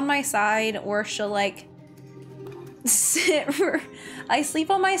lay on my side, or she'll like sit. I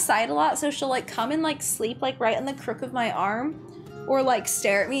sleep on my side a lot, so she'll like come and like sleep like right in the crook of my arm, or like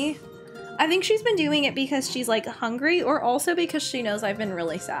stare at me. I think she's been doing it because she's like hungry, or also because she knows I've been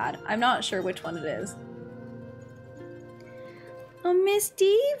really sad. I'm not sure which one it is. Oh, Miss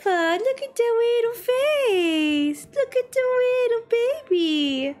Diva, look at the little face. Look at the little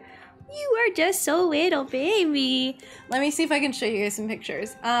baby. You are just so little, baby. Let me see if I can show you guys some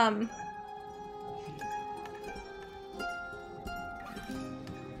pictures.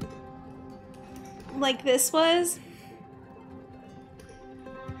 Like this was.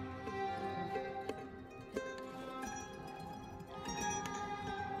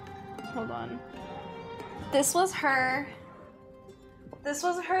 Hold on. This was her. This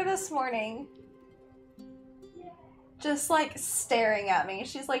was her this morning. Just like staring at me.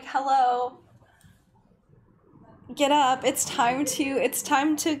 She's like, hello. Get up. It's time to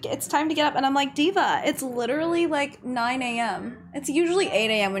get up. And I'm like, Diva, it's literally like 9 a.m. It's usually 8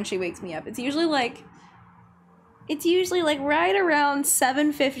 a.m. when she wakes me up. It's usually like right around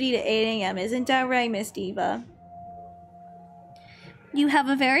 7:50 to 8 a.m. Isn't that right, Miss Diva? You have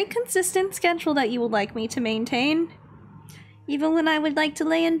a very consistent schedule that you would like me to maintain, even when I would like to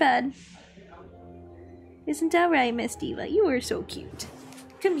lay in bed. Isn't that right, Miss Diva? You are so cute.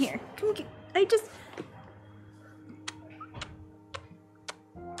 Come here. Come get. I just.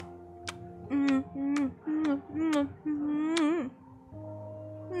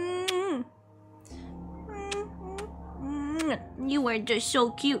 You are just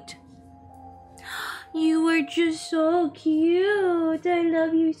so cute. You were just so cute. I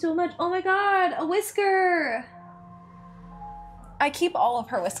love you so much. Oh my god, a whisker. I keep all of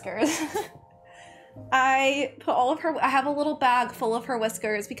her whiskers. I put all of her, I have a little bag full of her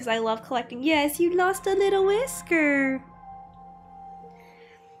whiskers because I love collecting. Yes, you lost a little whisker.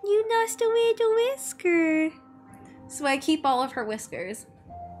 You lost a little whisker. So I keep all of her whiskers.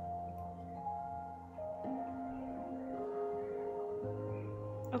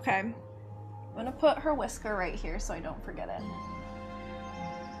 Okay. I'm gonna put her whisker right here so I don't forget it.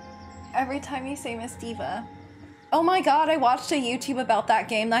 Every time you say Miss Diva. Oh my god, I watched a YouTube about that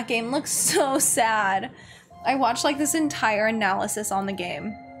game. That game looks so sad. I watched like this entire analysis on the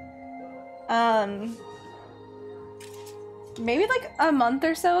game. Maybe like a month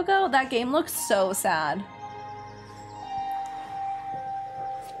or so ago. That game looks so sad.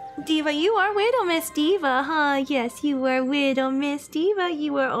 Diva, you are Widow Miss Diva, huh? Yes, you were Widow Miss Diva.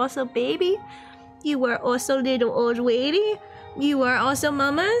 You were also baby. You were also little old lady. You were also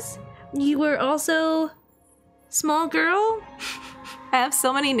mamas. You were also small girl. I have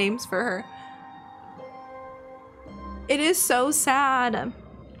so many names for her. It is so sad.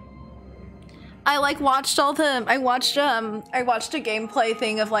 I like watched all the I watched a gameplay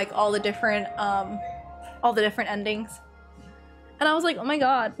thing of like all the different endings. And I was like, oh my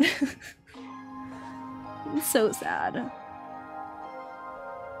god. It's so sad.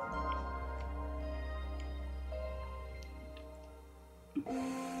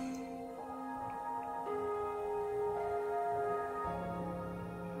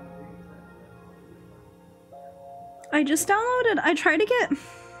 I just downloaded, I tried to get...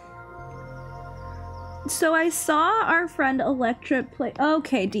 So I saw our friend Electra play...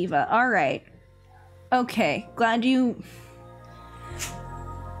 Okay, Diva, alright. Okay, glad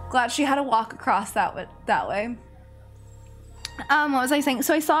she had to walk across that way. What was I saying?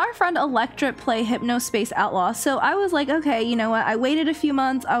 So I saw our friend Electra play Hypnospace Outlaw. So I was like, okay, you know what? I waited a few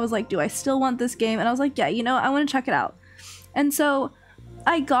months. I was like, do I still want this game? And I was like, yeah, you know what? I want to check it out. And so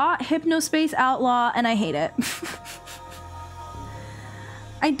I got Hypnospace Outlaw and I hate it.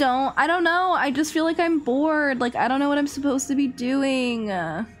 I don't know. I just feel like I'm bored. Like, I don't know what I'm supposed to be doing.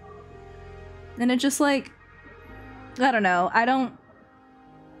 And it just like, I don't know.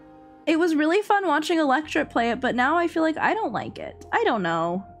 It was really fun watching Electra play it, but now I feel like I don't like it. I don't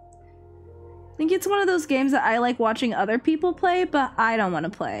know. I think it's one of those games that I like watching other people play, but I don't want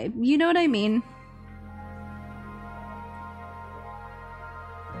to play. You know what I mean?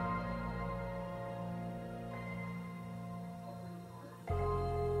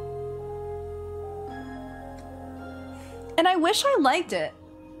 And I wish I liked it.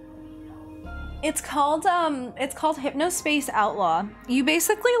 It's called Hypnospace Outlaw. You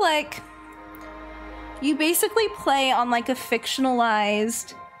basically play on like a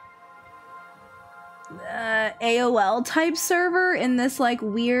fictionalized AOL type server in this like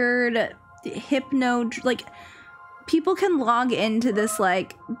weird like people can log into this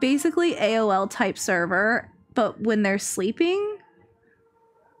like basically AOL type server, but when they're sleeping.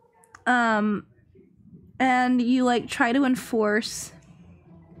 And you like try to enforce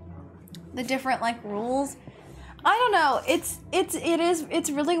the different like rules. I don't know. It's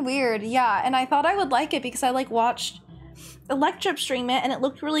really weird. Yeah, and I thought I would like it because I like watched Electra stream it and it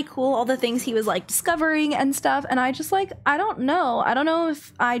looked really cool, all the things he was like discovering and stuff, and I just like I don't know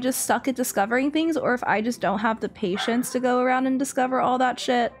if I just suck at discovering things or if I just don't have the patience to go around and discover all that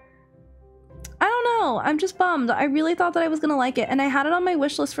shit. I don't know. I'm just bummed. I really thought that I was gonna like it, and I had it on my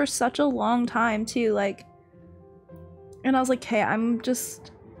wish list for such a long time too, like, and I was like, hey, I'm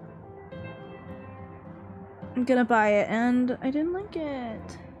gonna buy it, and I didn't like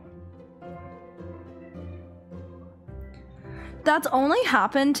it. That's only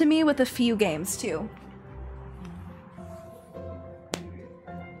happened to me with a few games too.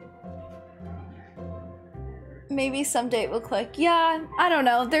 Maybe someday it will click. Yeah, I don't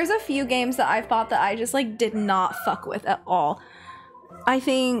know. There's a few games that I've bought that I just like did not fuck with at all. I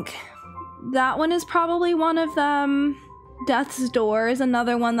think that one is probably one of them. Death's Door is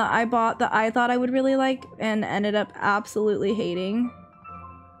another one that I bought that I thought I would really like and ended up absolutely hating.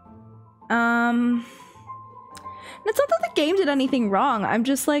 It's not that the game did anything wrong. I'm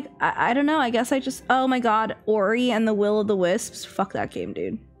just like, I don't know. I guess I just, oh my god, Ori and the Will of the Wisps. Fuck that game,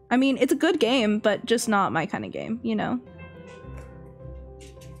 dude. I mean, it's a good game, but just not my kind of game, you know?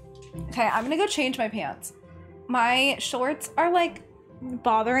 Okay, I'm gonna go change my pants. My shorts are like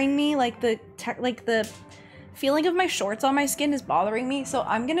bothering me, like the feeling of my shorts on my skin is bothering me, so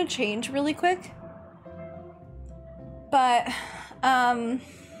I'm gonna change really quick. But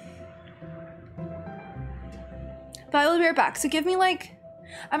I will be right back. So give me like,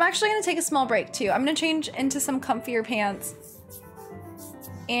 I'm actually gonna take a small break too. I'm gonna change into some comfier pants.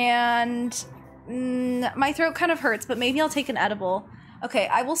 And My throat kind of hurts, but maybe I'll take an edible. Okay,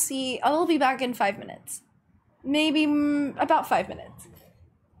 I will see. I will be back in 5 minutes. Maybe about 5 minutes.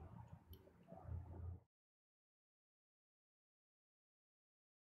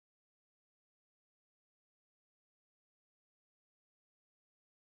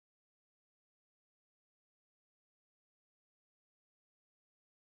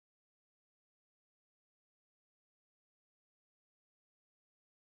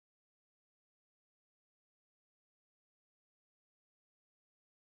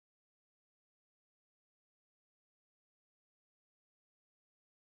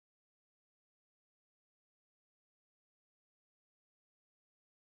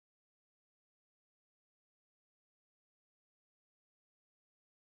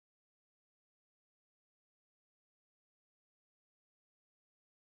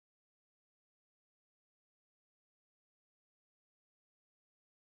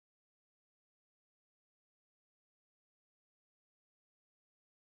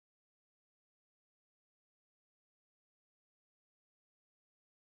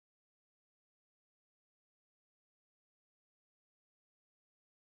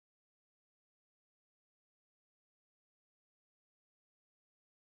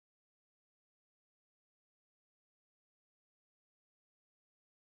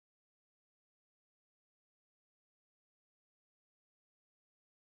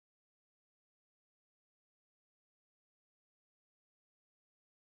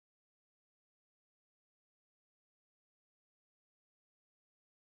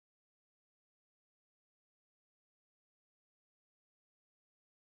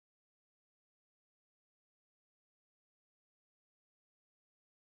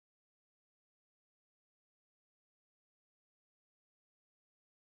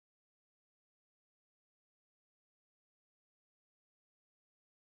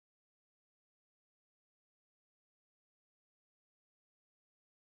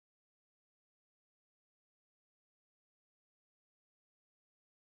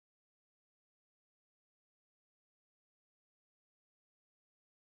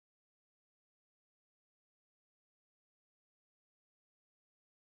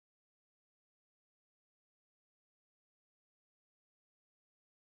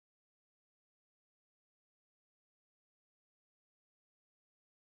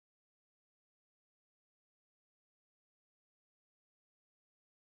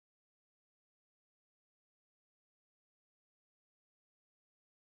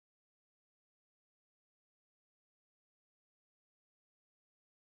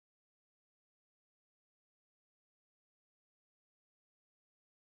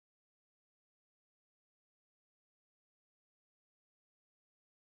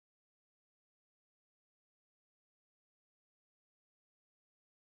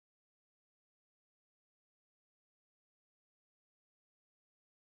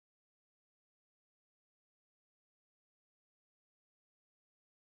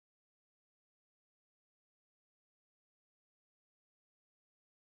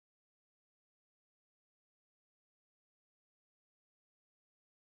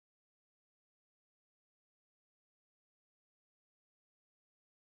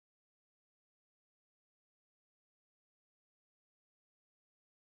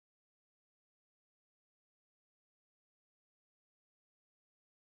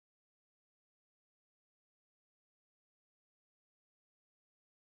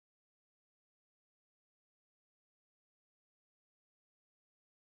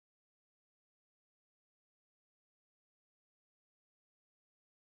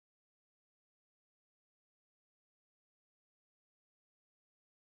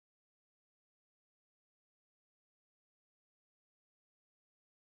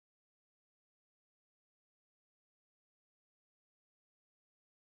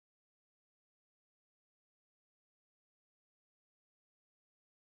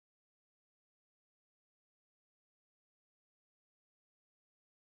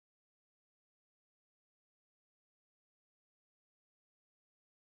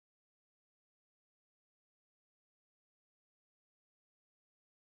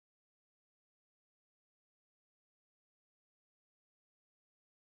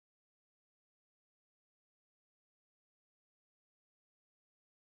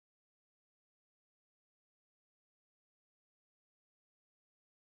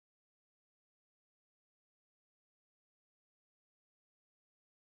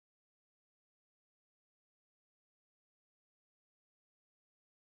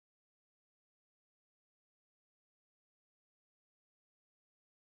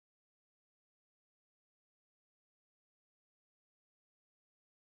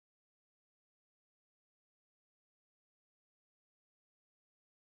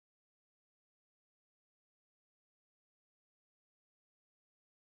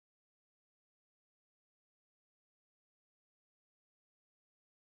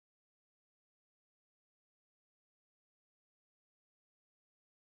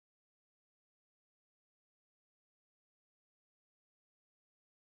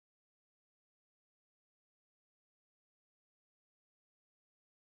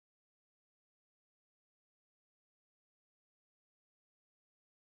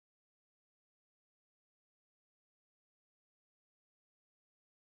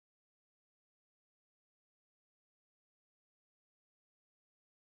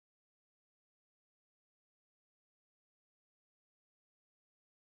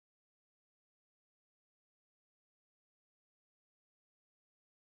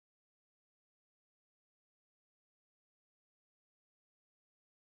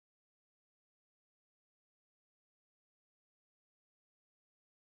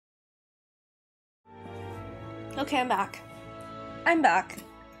 Okay, I'm back. I'm back.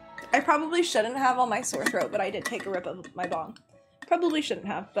 I probably shouldn't have on my sore throat, but I did take a rip of my bong. Probably shouldn't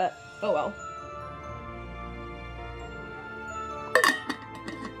have, but oh well.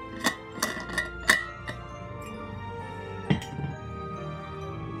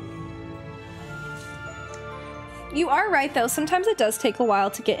 You are right though, sometimes it does take a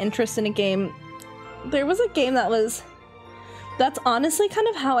while to get interest in a game. There was a game that's honestly kind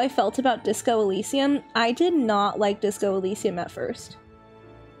of how I felt about Disco Elysium. I did not like Disco Elysium at first.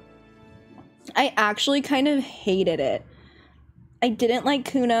 I actually kind of hated it. I didn't like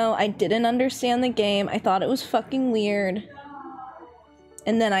Kuno, I didn't understand the game, I thought it was fucking weird.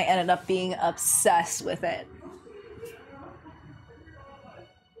 And then I ended up being obsessed with it.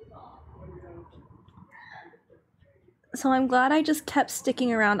 So I'm glad I just kept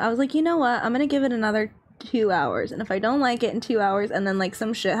sticking around. I was like, you know what? I'm gonna give it another 2 hours. And if I don't like it in 2 hours and then like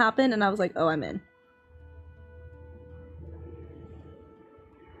some shit happened and I was like, oh, I'm in.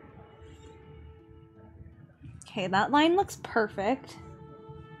 Okay, that line looks perfect.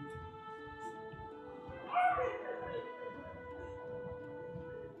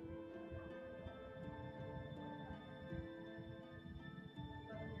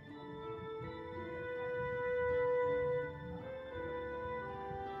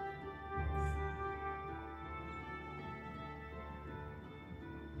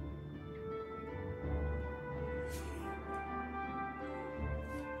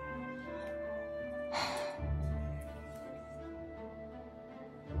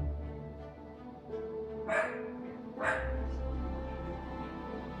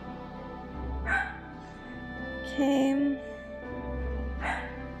 Okay.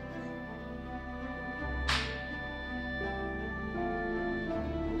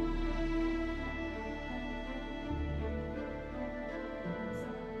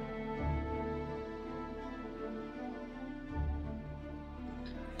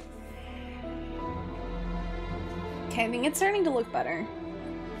 Okay, I think it's starting to look better.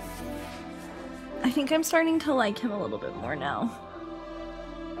 I think I'm starting to like him a little bit more now.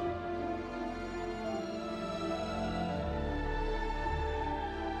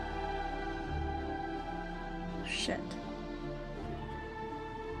 Shit.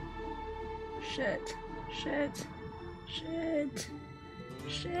 Shit. Shit. Shit.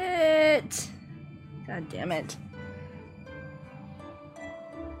 Shit. God damn it.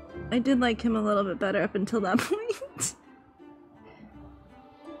 I did like him a little bit better up until that point.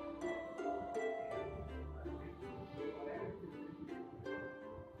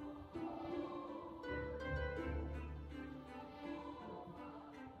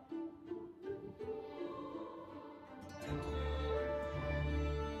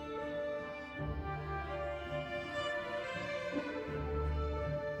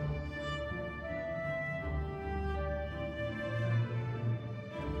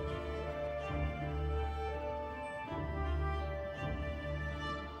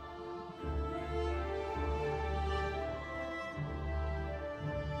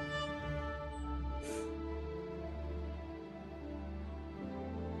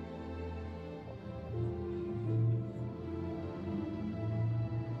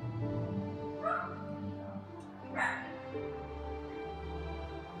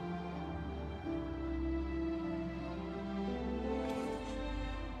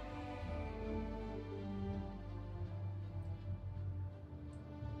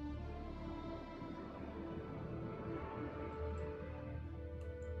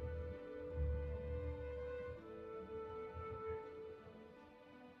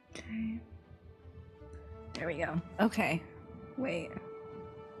 Okay. There we go. Okay. Wait.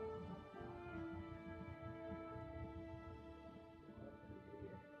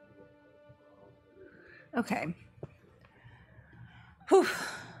 Okay. Whew.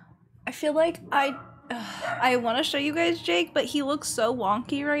 I feel like I want to show you guys Jake, but he looks so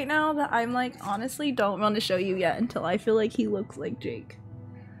wonky right now that I'm like, honestly don't want to show you yet until I feel like he looks like Jake.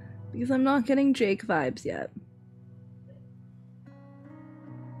 Because I'm not getting Jake vibes yet.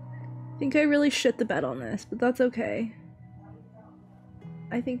 I think I really shit the bed on this, but that's okay.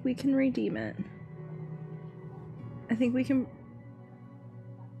 I think we can redeem it. I think we can...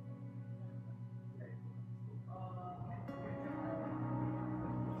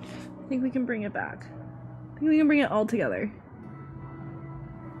 I think we can bring it back. I think we can bring it all together.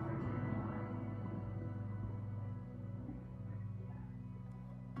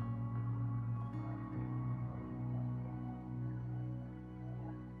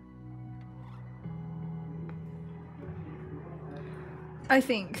 I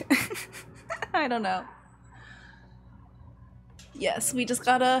think. I don't know. Yes, we just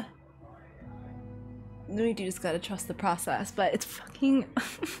gotta we do just gotta trust the process, but it's fucking...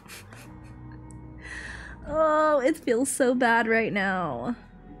 Oh, it feels so bad right now.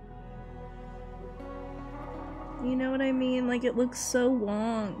 You know what I mean? Like, it looks so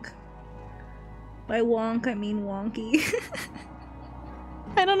wonk. By wonk, I mean wonky.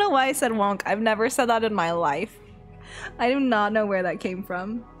 I don't know why I said wonk. I've never said that in my life. I do not know where that came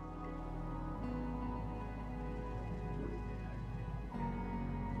from.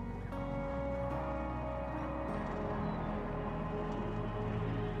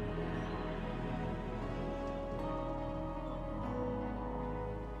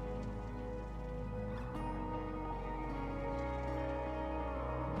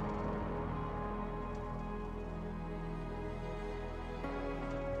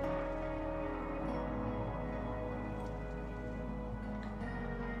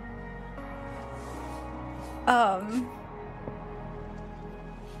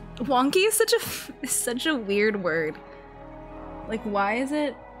 Wonky is such a weird word. Like, why is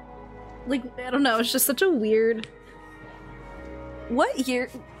it? Like, I don't know. It's just such a weird. What year?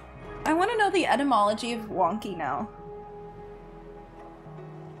 I want to know the etymology of wonky now.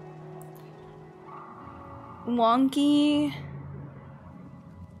 Wonky.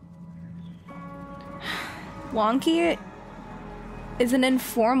 Wonky is an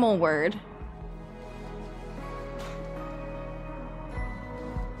informal word.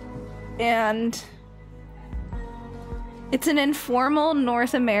 And it's an informal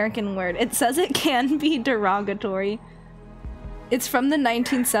North American word. It says it can be derogatory. It's from the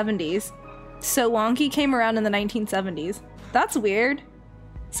 1970s. So wonky came around in the 1970s. That's weird.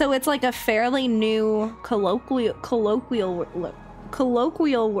 So it's like a fairly new colloquial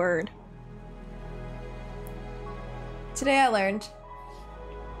word. Today I learned.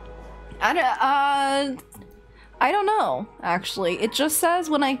 I don't know, actually. It just says,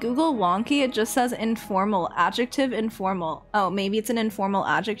 when I Google wonky, it just says informal. Adjective, informal. Oh, maybe it's an informal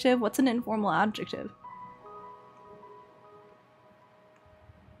adjective? What's an informal adjective?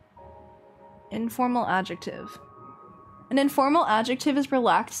 Informal adjective. An informal adjective is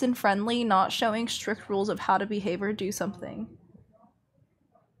relaxed and friendly, not showing strict rules of how to behave or do something.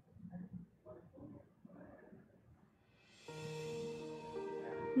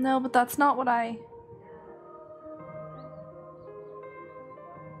 No, but that's not what I...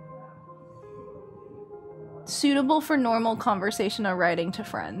 Suitable for normal conversation or writing to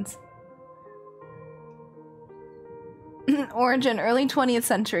friends. Origin, early 20th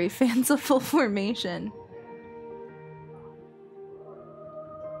century, fanciful formation.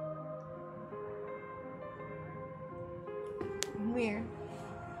 Weird.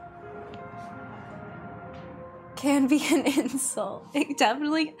 Can be an insult. It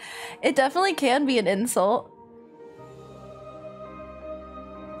definitely can be an insult.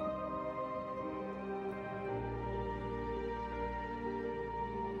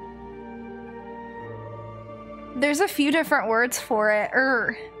 There's a few different words for it.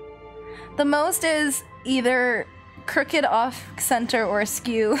 The most is either crooked, off center, or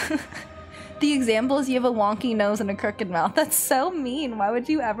askew. The example is you have a wonky nose and a crooked mouth. That's so mean. Why would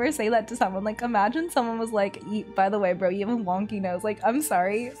you ever say that to someone? Like, imagine someone was like, by the way, bro, you have a wonky nose. Like, I'm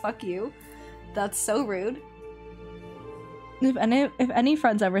sorry, fuck you. That's so rude. If any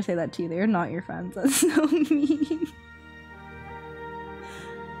friends ever say that to you, they're not your friends. That's so mean.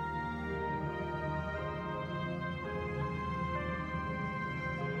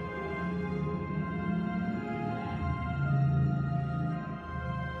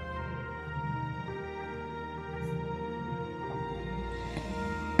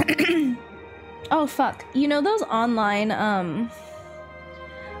 Oh fuck. You know those online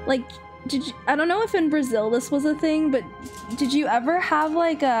like I don't know if in Brazil this was a thing, but did you ever have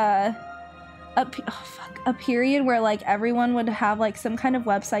like a period where like everyone would have like some kind of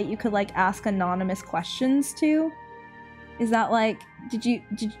website you could like ask anonymous questions to? Is that like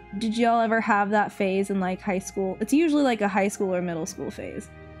did y'all ever have that phase in like high school? It's usually like a high school or middle school phase.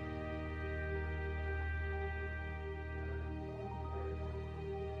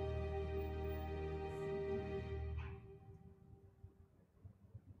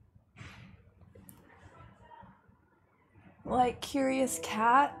 Like Curious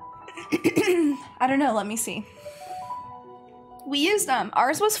Cat? I don't know, let me see. We used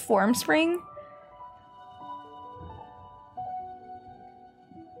ours was Formspring.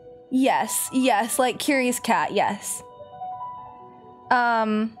 Yes, like Curious Cat, yes.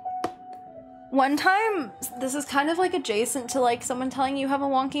 One time, this is kind of like adjacent to like someone telling you have a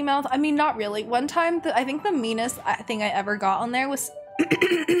wonky mouth. I mean, not really. One time, I think the meanest thing I ever got on there was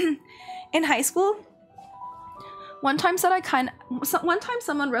in high school. One time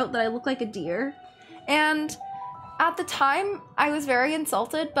someone wrote that I look like a deer, And at the time, I was very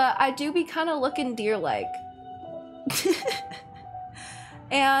insulted, but I do be kind of looking deer-like.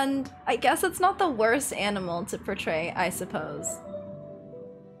 And I guess it's not the worst animal to portray, I suppose.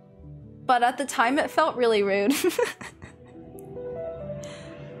 But at the time, it felt really rude.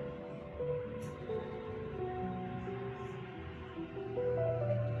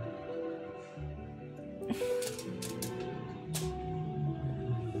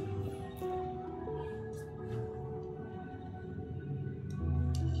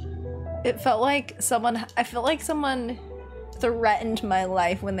 It felt like someone, I feel like someone threatened my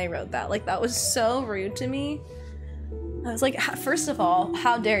life when they wrote that. Like, that was so rude to me. I was like, first of all,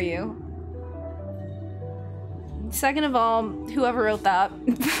 how dare you? Second of all, whoever wrote that,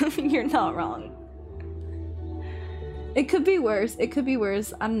 you're not wrong. It could be worse. It could be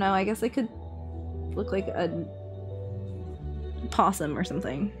worse. I don't know. I guess I could look like a possum or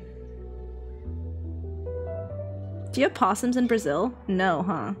something. Do you have possums in Brazil? No,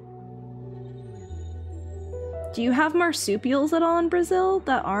 huh? Do you have marsupials at all in Brazil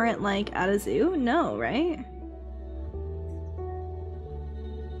that aren't like at a zoo? No, right?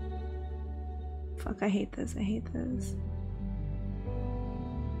 Fuck, I hate this. I hate this.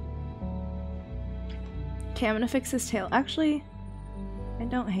 Okay, I'm gonna fix his tail. Actually, I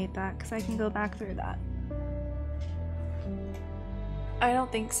don't hate that because I can go back through that. I don't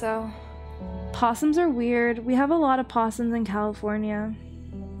think so. Possums are weird. We have a lot of possums in California.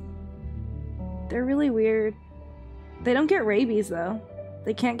 They're really weird. They don't get rabies though.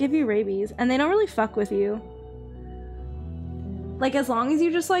 They can't give you rabies, and they don't really fuck with you. Like, as long as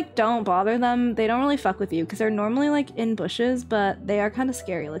you just like don't bother them, they don't really fuck with you because they're normally like in bushes, but they are kind of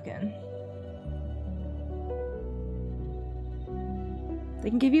scary looking.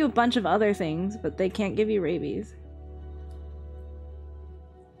 They can give you a bunch of other things, but they can't give you rabies.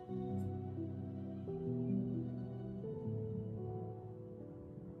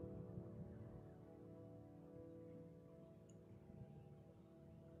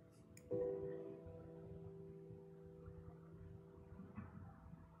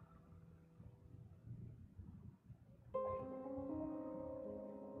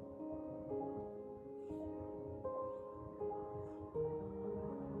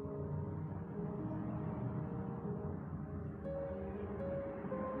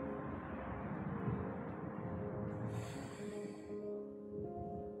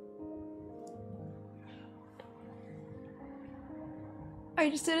 I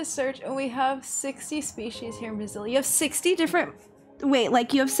just did a search and we have 60 species here in Brazil. You have 60 different... Wait,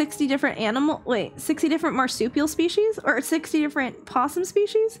 like you have 60 different 60 different marsupial species? Or 60 different possum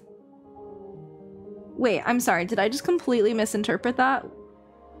species? Wait, I'm sorry, did I just completely misinterpret that?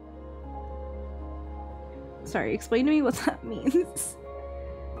 Sorry, explain to me what that means.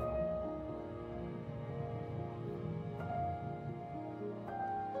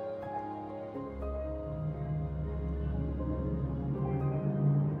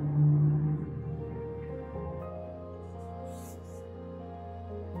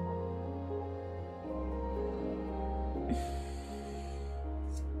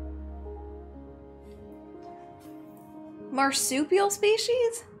 Marsupial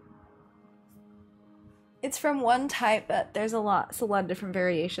species? It's from one type, but there's a lot of different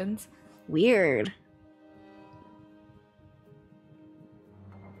variations. Weird.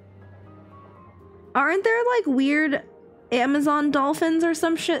 Aren't there like weird Amazon dolphins or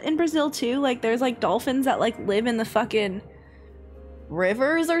some shit in Brazil too? Like there's like dolphins that like live in the fucking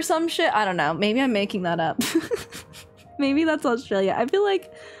rivers or some shit? I don't know. Maybe I'm making that up. Maybe that's Australia. I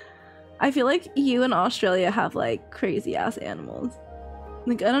feel like you and Australia have like crazy ass animals.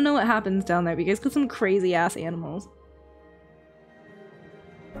 Like, I don't know what happens down there, but you guys got some crazy ass animals.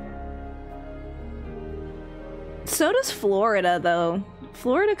 So does Florida, though.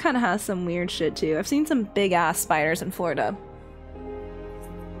 Florida kind of has some weird shit, too. I've seen some big ass spiders in Florida.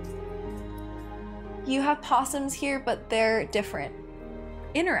 You have possums here, but they're different.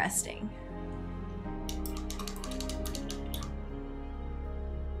 Interesting.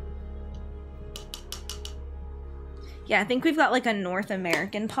 Yeah, I think we've got like a North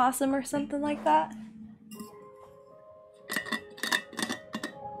American possum or something like that.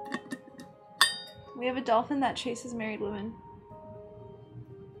 We have a dolphin that chases married women.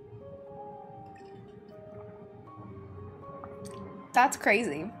 That's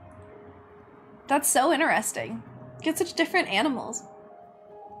crazy. That's so interesting. Get such different animals.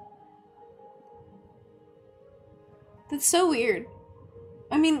 That's so weird.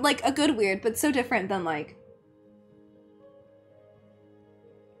 I mean, like a good weird, but so different than like...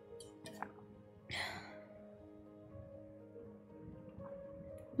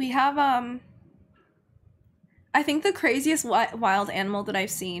 We have, I think the craziest wild animal that I've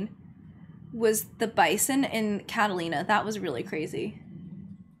seen was the bison in Catalina. That was really crazy.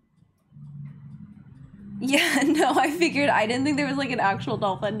 Yeah, no, I figured, I didn't think there was like an actual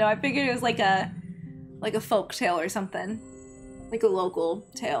dolphin. No, I figured it was like a folk tale or something. Like a local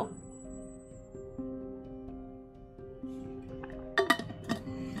tale.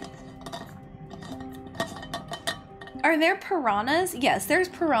 Are there piranhas? Yes, there's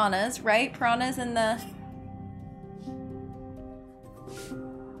piranhas, right? Piranhas in the...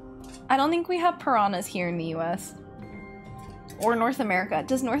 I don't think we have piranhas here in the US. Or North America.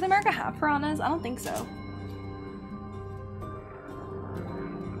 Does North America have piranhas? I don't think so.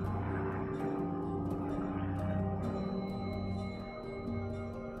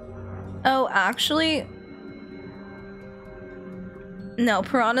 Oh, actually... No,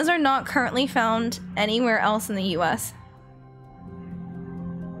 piranhas are not currently found anywhere else in the US.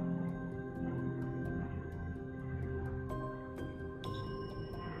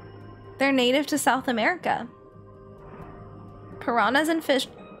 They're native to South America. Piranhas and fish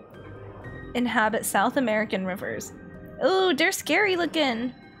inhabit South American rivers. Oh, they're scary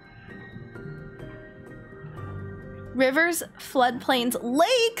looking. Rivers, floodplains,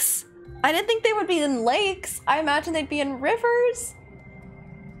 lakes! I didn't think they would be in lakes. I imagine they'd be in rivers.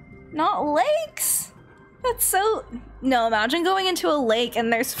 Not lakes? That's so... No, imagine going into a lake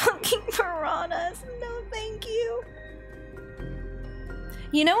and there's fucking piranhas. No, thank you.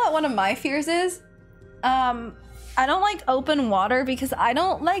 You know what one of my fears is? I don't like open water because I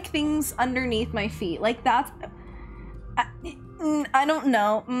don't like things underneath my feet. Like that's... I don't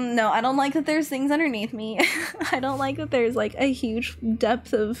know. No, I don't like that there's things underneath me. I don't like that there's like a huge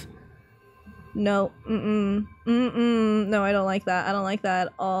depth of... No, no, I don't like that. I don't like that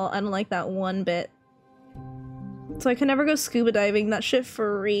at all. I don't like that one bit. So I can never go scuba diving. That shit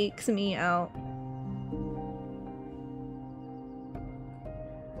freaks me out.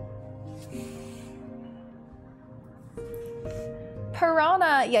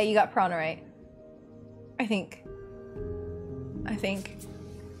 Piranha! Yeah, you got piranha right. I think.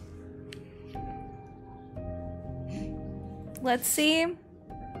 Let's see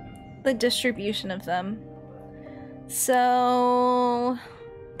the distribution of them. So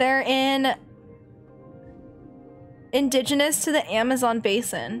they're indigenous to the Amazon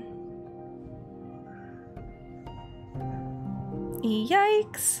basin.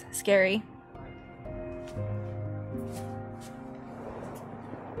 Yikes. Scary.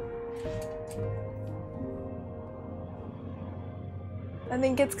 I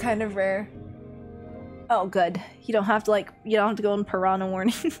think it's kind of rare. Oh, good. You don't have to go on piranha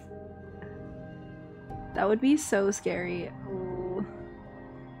warning. That would be so scary. Ooh.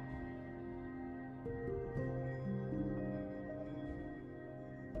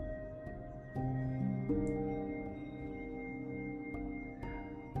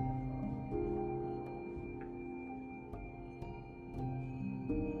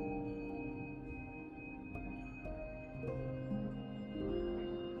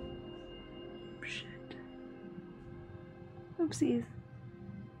 Shit. Oopsies.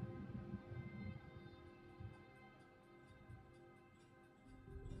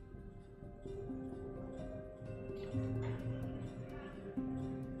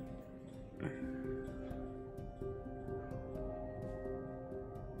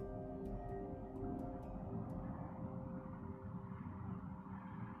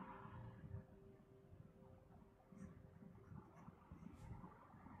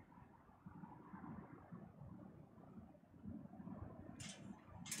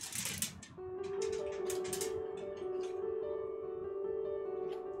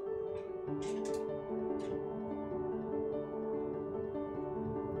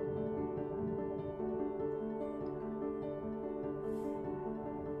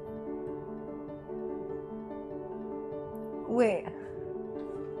 Wait.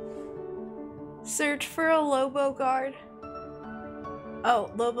 Search for a Lobo guard. Oh,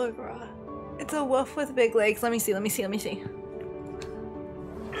 Lobo guard. It's a wolf with big legs. Let me see.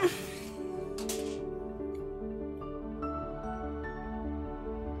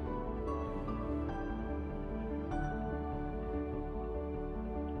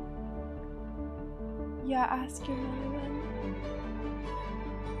 Yeah, ask your mother then.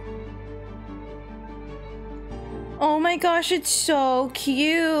 Oh my gosh, it's so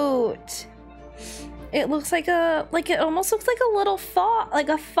cute. It looks like it almost looks like a little fox, like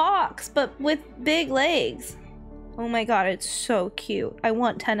a fox, but with big legs. Oh my god, it's so cute. I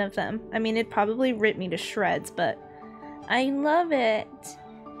want 10 of them. I mean, it'd probably rip me to shreds, but I love it.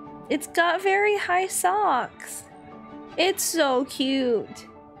 It's got very high socks. It's so cute.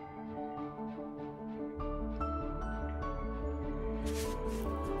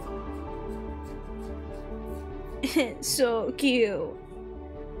 So cute.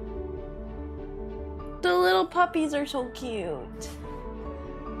 The little puppies are so cute.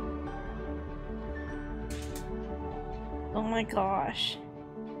 Oh my gosh.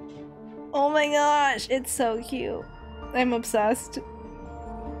 Oh my gosh, it's so cute. I'm obsessed.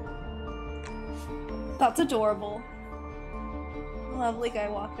 That's adorable. A lovely guy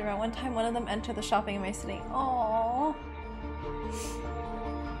walked around. One time one of them entered the shopping in my city. Aww.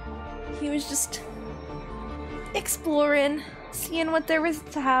 He was just exploring, seeing what there was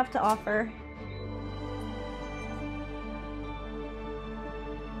to have to offer.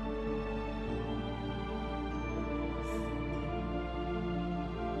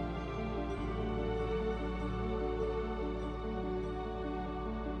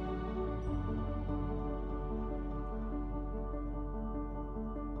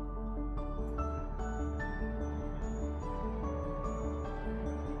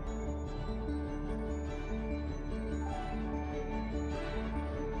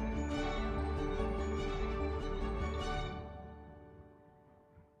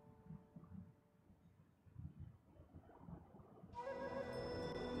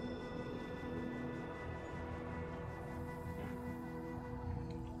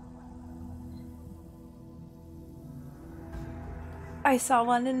 I saw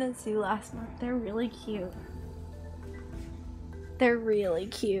one in a zoo last month. They're really cute. They're really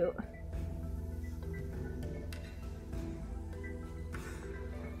cute.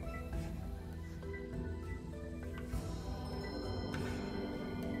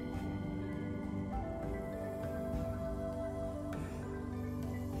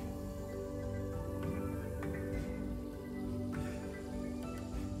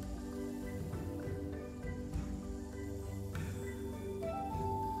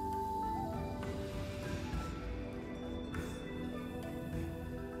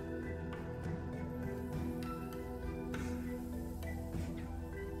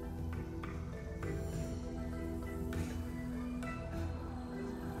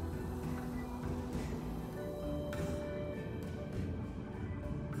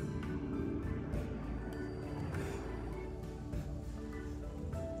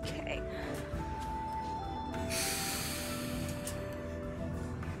 Okay.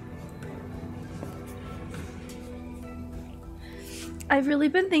 I've really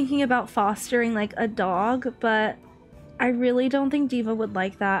been thinking about fostering like a dog, but I really don't think Diva would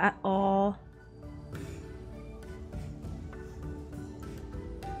like that at all.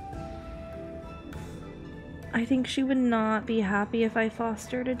 I think she would not be happy if I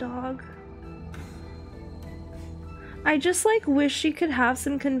fostered a dog. I just like wish she could have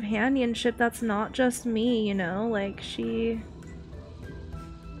some companionship that's not just me, you know? Like I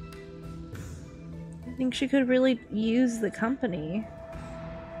think she could really use the company.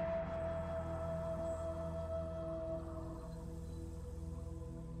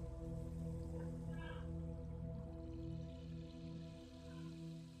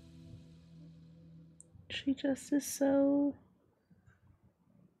 She just is so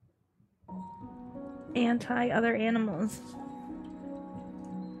anti other animals.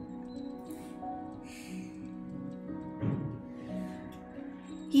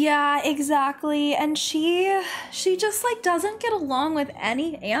 Yeah, exactly. And she just like doesn't get along with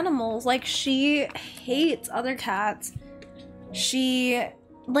any animals. Like she hates other cats. She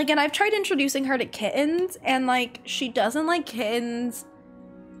like, and I've tried introducing her to kittens and like she doesn't like kittens.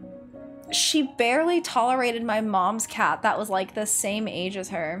 She barely tolerated my mom's cat that was like the same age as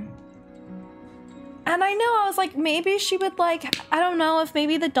her. And I know, I was like, maybe she would like, I don't know if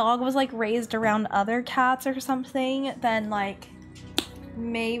maybe the dog was like raised around other cats or something, then like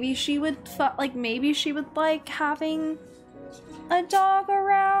maybe she would like having a dog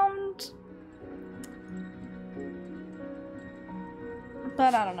around.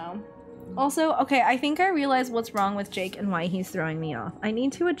 But I don't know. Also, okay, I think I realized what's wrong with Jake and why he's throwing me off. I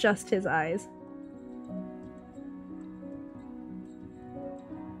need to adjust his eyes.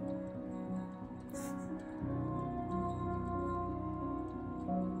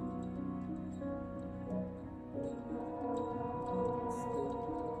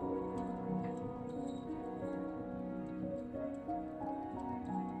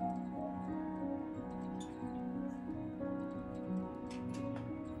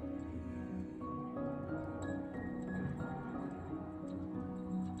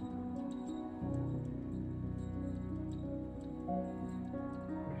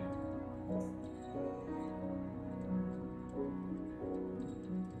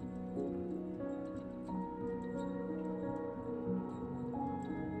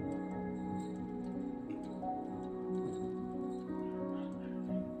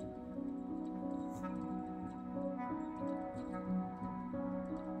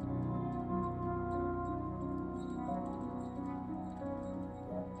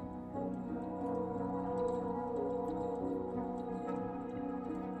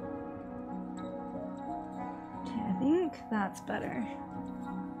 That's better.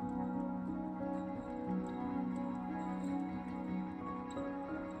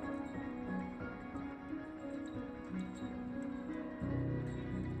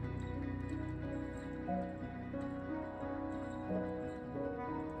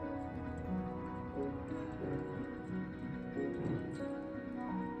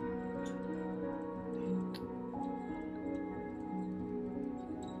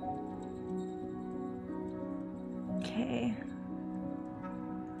 Okay.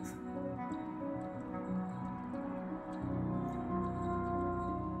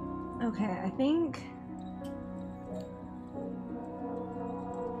 Okay, I think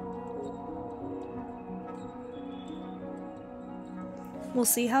we'll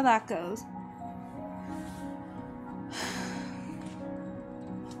see how that goes.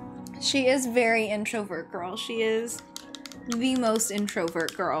 She is very introvert girl. She is the most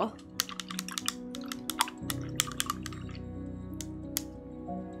introvert girl.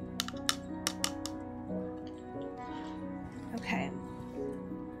 Okay.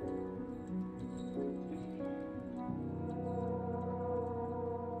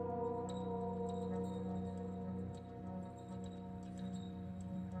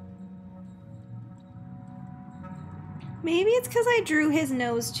 Maybe it's because I drew his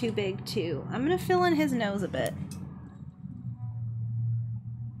nose too big too. I'm gonna fill in his nose a bit.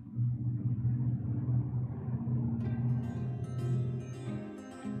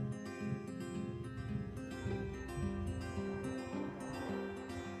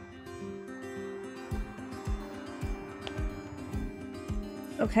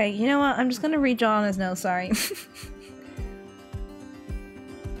 Okay, you know what? I'm just gonna redraw on his nose, sorry.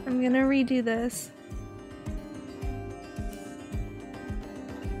 I'm gonna redo this.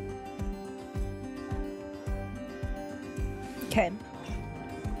 Okay.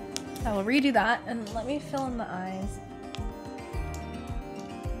 I will redo that and let me fill in the eyes.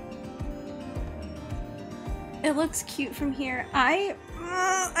 It looks cute from here. I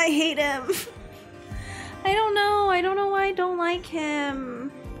hate him. I don't know. I don't know why I don't like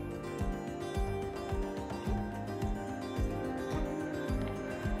him.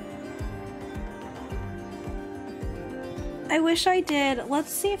 I wish I did.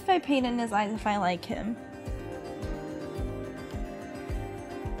 Let's see if I paint in his eyes if I like him.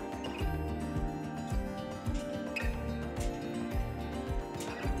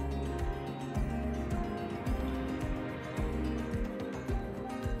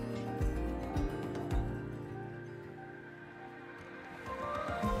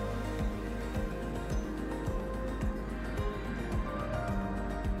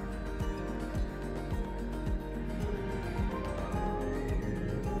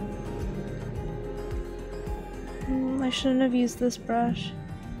 I shouldn't have used this brush.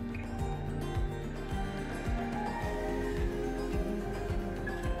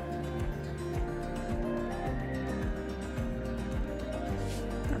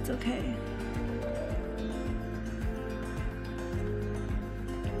 That's okay.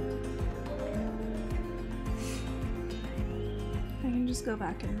 I can just go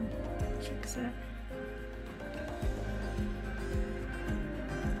back and fix it.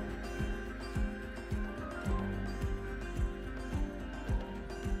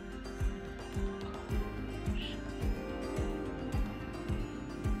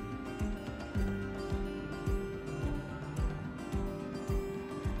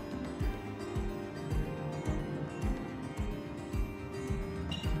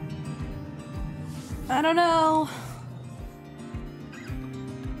 I don't know.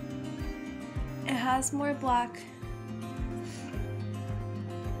 It has more black.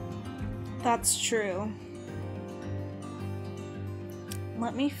 That's true.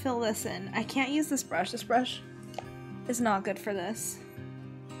 Let me fill this in. I can't use this brush. This brush is not good for this.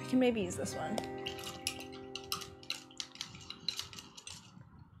 I can maybe use this one.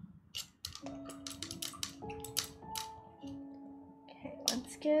 Okay,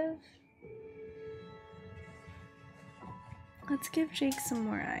 let's give Jake some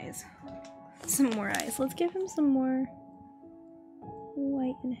more eyes. Some more eyes. Let's give him some more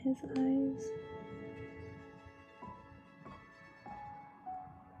white in his eyes.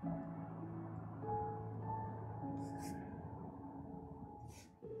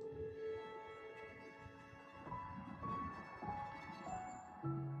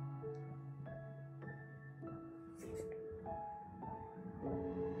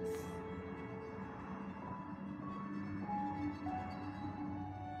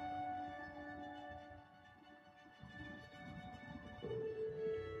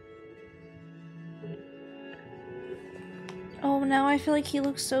 Oh, now I feel like he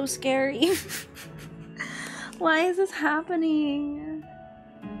looks so scary. Why is this happening?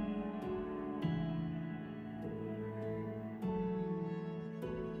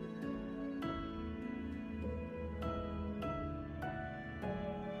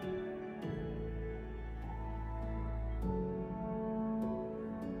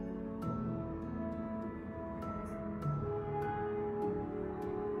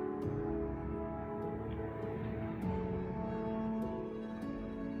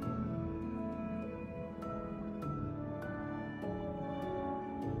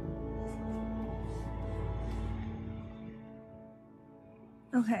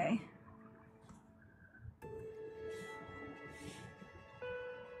 Okay.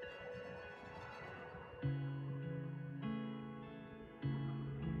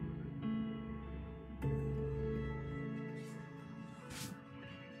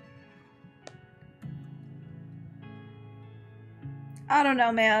 I don't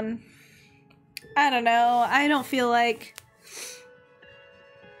know, man. I don't know. I don't feel like...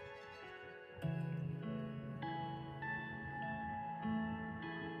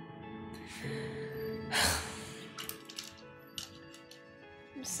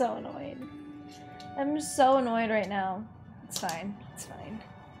 I'm so annoyed. I'm so annoyed right now. It's fine. It's fine.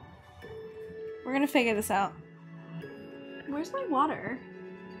 We're gonna figure this out. Where's my water?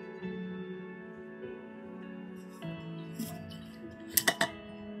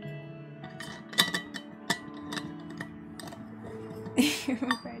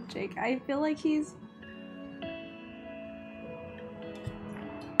 Right, Jake. I feel like he's...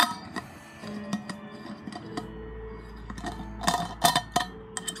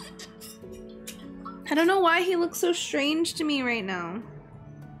 I don't know why he looks so strange to me right now.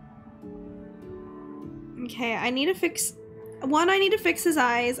 Okay, I need to fix... One, I need to fix his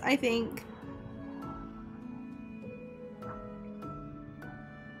eyes, I think.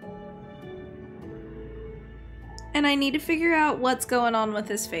 And I need to figure out what's going on with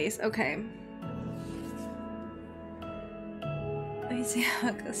his face. Okay. Let me see how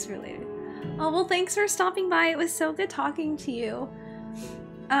it goes related. Oh, well, thanks for stopping by. It was so good talking to you.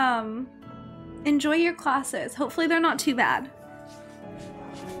 Enjoy your classes. Hopefully they're not too bad.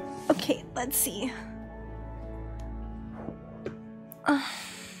 Okay, let's see.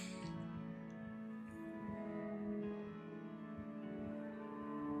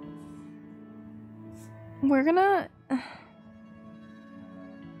 We're gonna...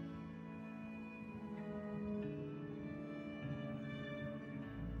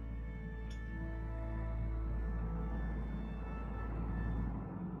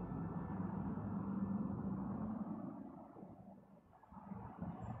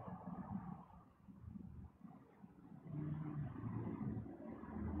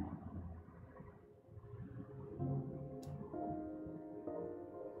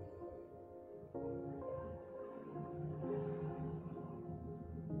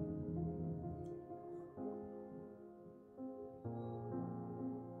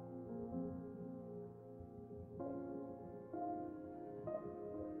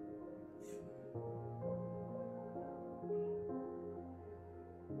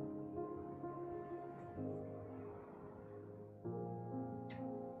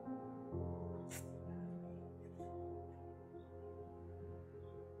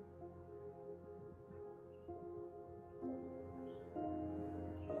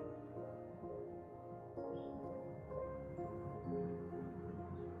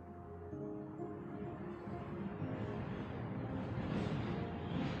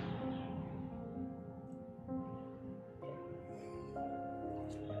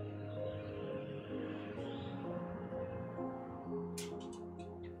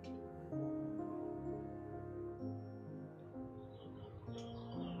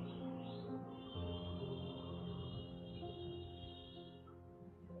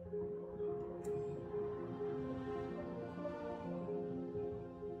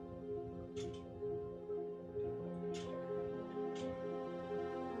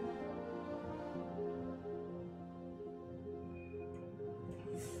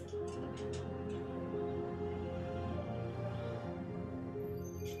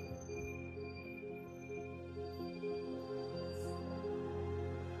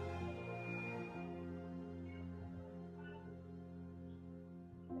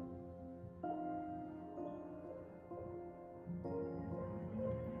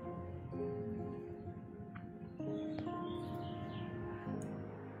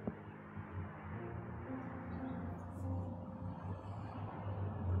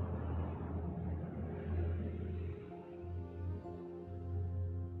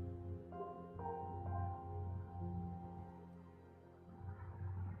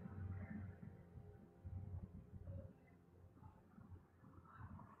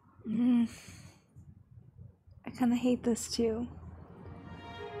 I kind of hate this too.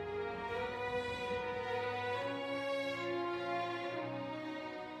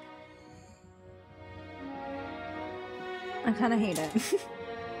 I kind of hate it.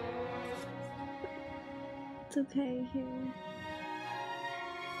 It's okay here.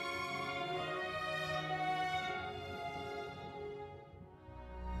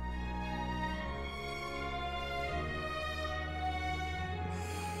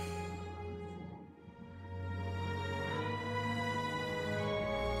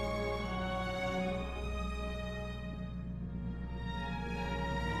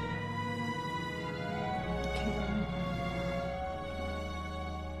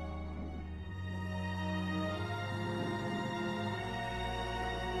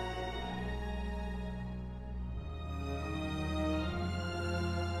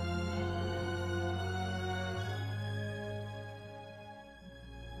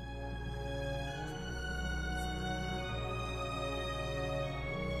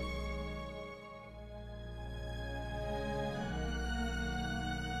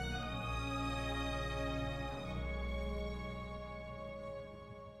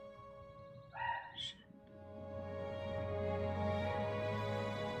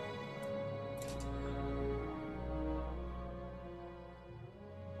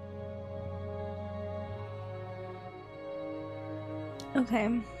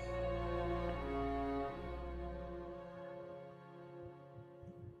 Okay.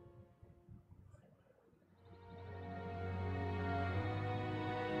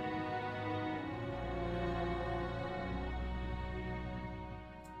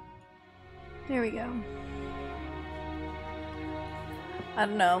 There we go. I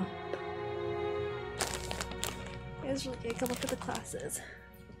don't know. I just really gotta look at the classes.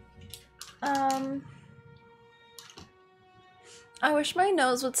 I wish my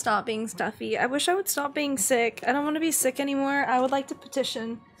nose would stop being stuffy. I wish I would stop being sick. I don't want to be sick anymore. I would like to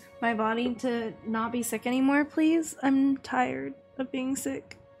petition my body to not be sick anymore, please. I'm tired of being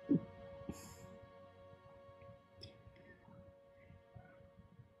sick.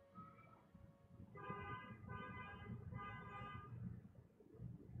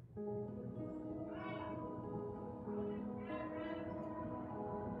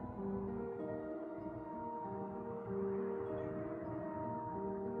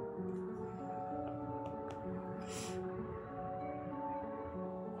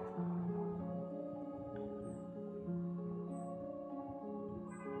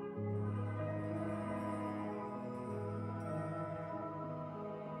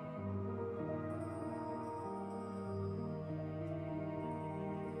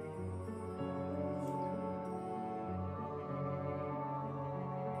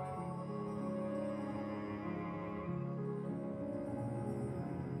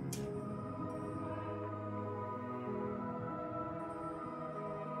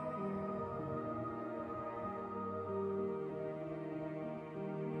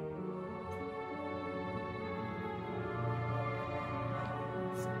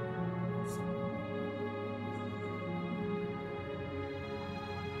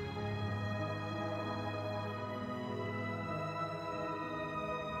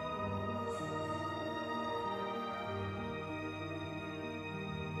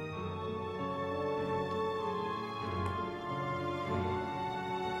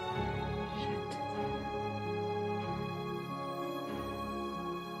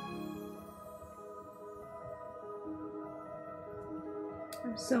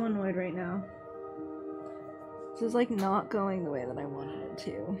 I'm so annoyed right now. This is like not going the way that I wanted it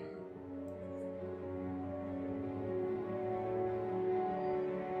to.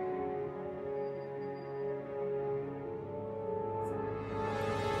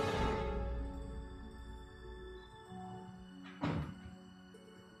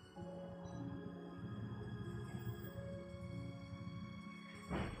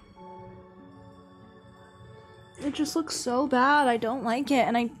 It just looks so bad. I don't like it,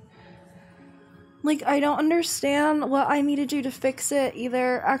 and I don't understand what I need to do to fix it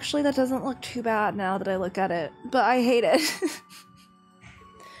either. Actually, that doesn't look too bad now that I look at it, but I hate it.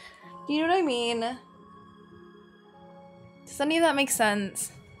 Do you know what I mean? Does any of that make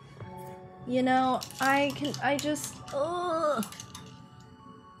sense? You know, I just, ugh.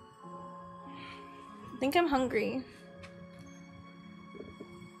 I think I'm hungry.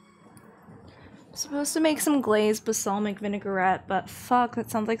 I'm supposed to make some glazed balsamic vinaigrette, but fuck, that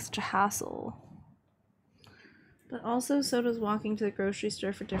sounds like such a hassle. But also, so does walking to the grocery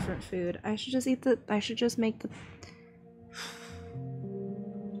store for different food. I should just make the...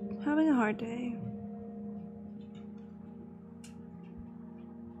 I'm having a hard day.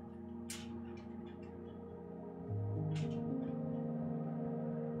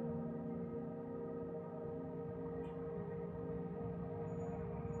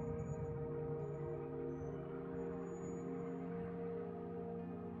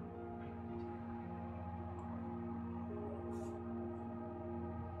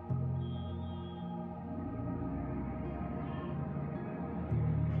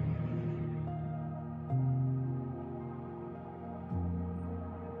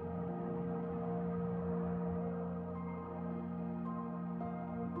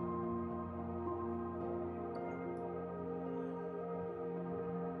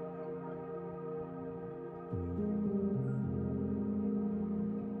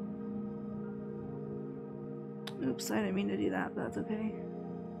 Oops, I didn't mean to do that, but that's okay.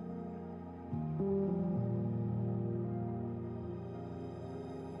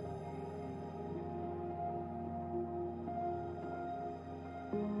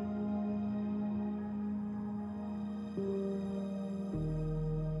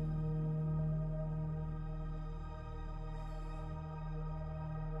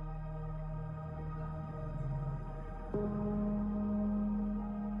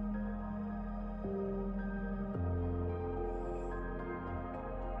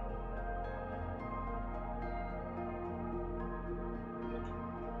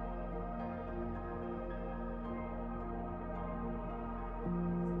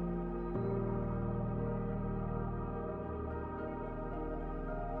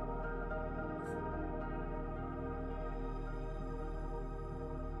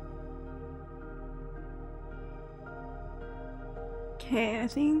 Okay, I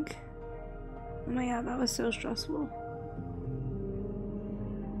think. Oh my god, that was so stressful.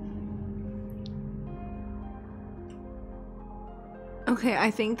 Okay,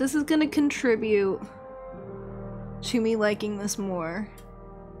 I think this is gonna contribute to me liking this more.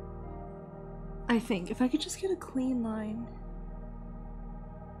 I think if I could just get a clean line.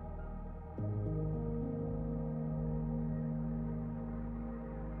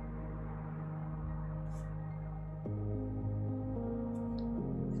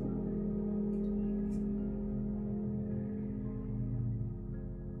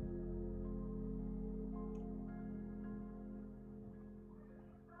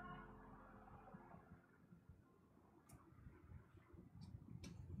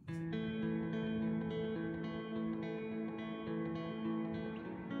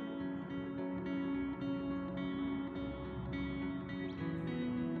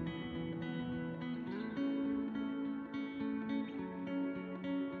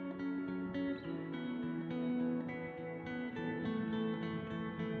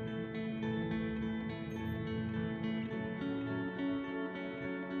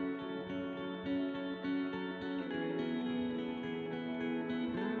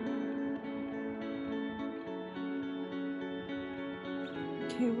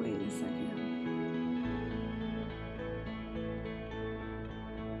 Okay, wait a second.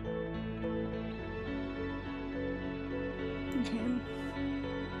 Okay.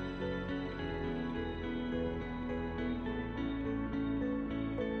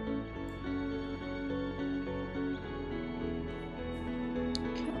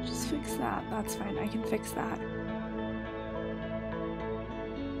 Okay, I'll just fix that. That's fine. I can fix that.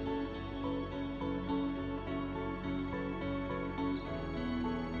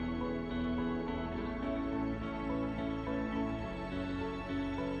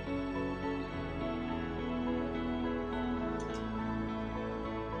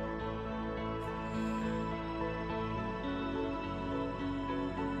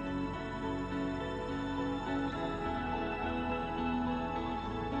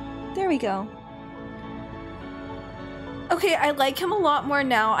 There we go. Okay, I like him a lot more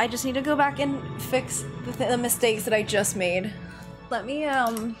now. I just need to go back and fix the mistakes that I just made. Let me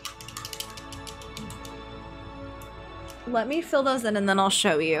fill those in and then I'll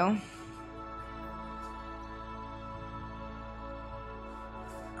show you.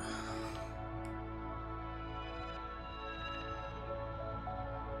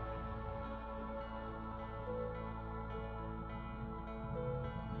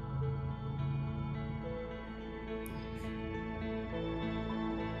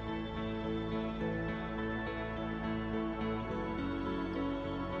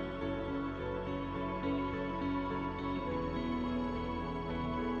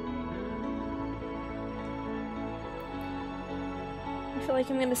 I feel like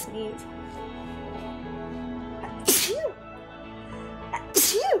I'm gonna sneeze. Achoo!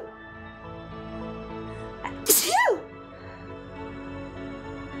 Achoo! Achoo!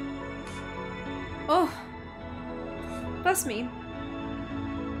 Oh, bless me.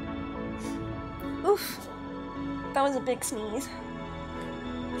 Oof, that was a big sneeze.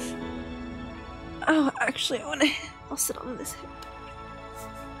 Oh, actually, I'll sit on this hip.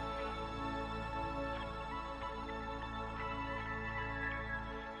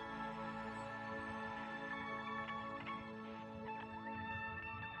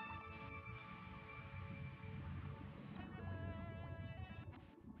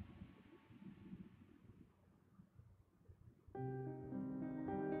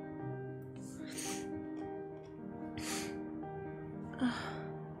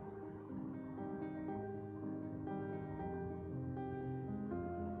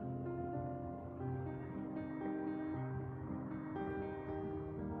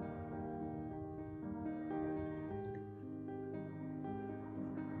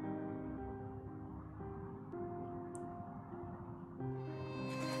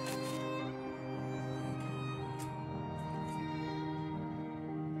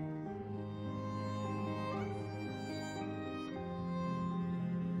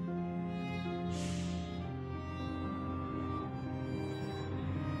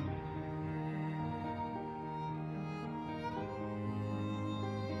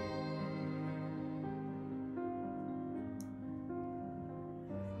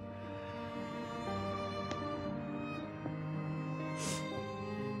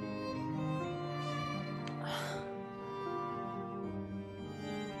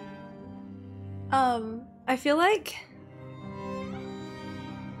 I feel like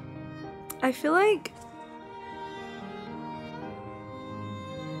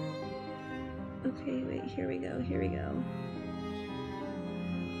okay, wait, here we go.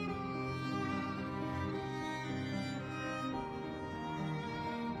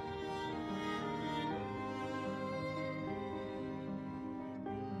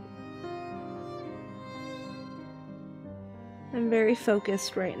 I'm very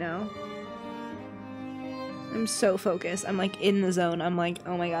focused right now. I'm so focused. I'm like in the zone. I'm like,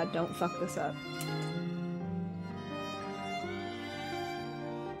 oh my god, don't fuck this up.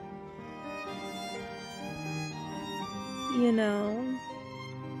 You know?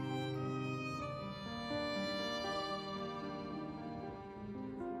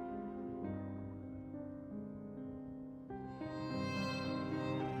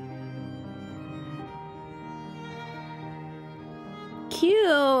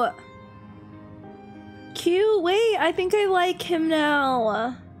 Cute. Cute. Wait, I think I like him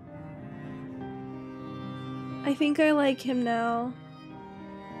now. I think I like him now.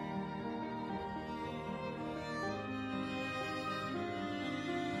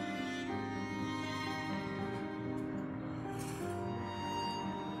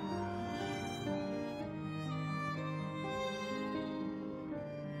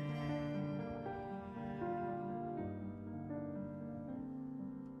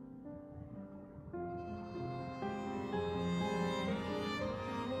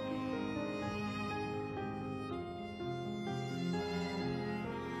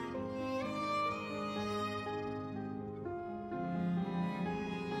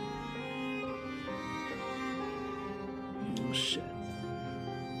 Oh shit.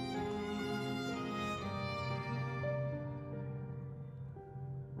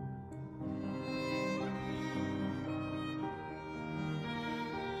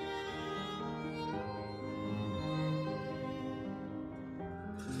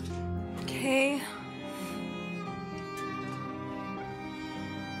 Okay.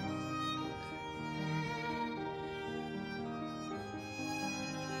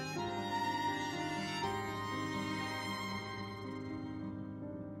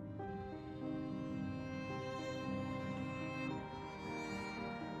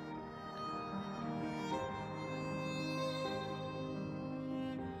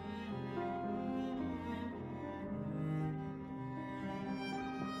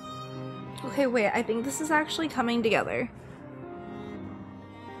 Okay, wait, I think this is actually coming together.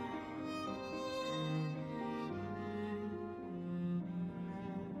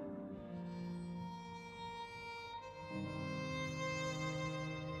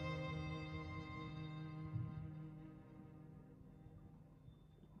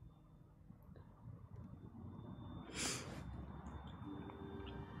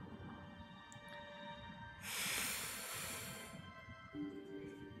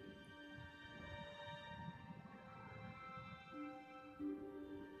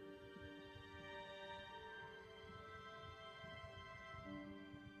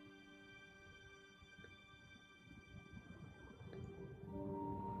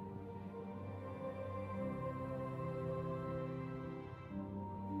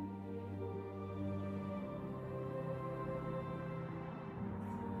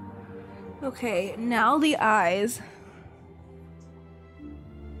 Okay, now the eyes.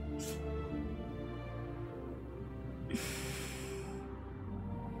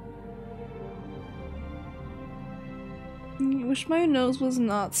 I wish my nose was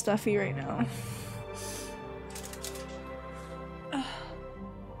not stuffy right now.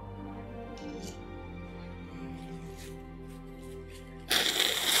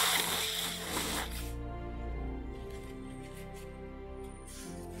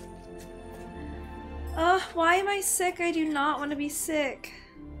 Why am I sick? I do not want to be sick.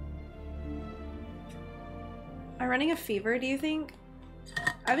 Am I running a fever, do you think?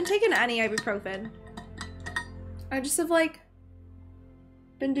 I haven't taken any ibuprofen. I just have, like,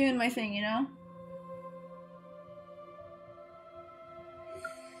 been doing my thing, you know?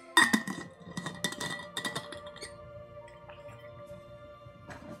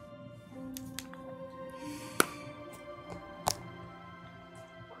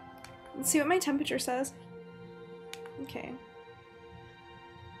 Let's see what my temperature says. Okay.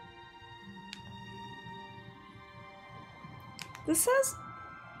 This says...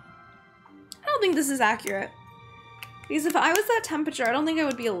 I don't think this is accurate. Because if I was that temperature, I don't think I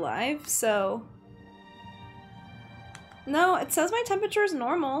would be alive, so... No, it says my temperature is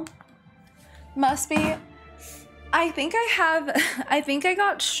normal. Must be... I think I have... I think I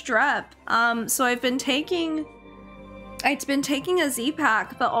got strep. So I've been taking I've been taking a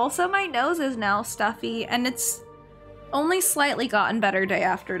Z-Pack, but also my nose is now stuffy, and it's only slightly gotten better day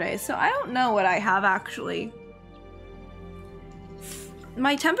after day, so I don't know what I have actually.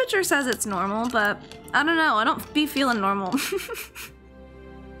 My temperature says it's normal, but I don't know, I don't be feeling normal.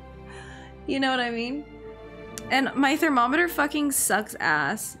 You know what I mean? And my thermometer fucking sucks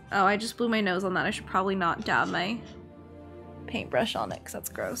ass. Oh, I just blew my nose on that. I should probably not dab my paintbrush on it, because that's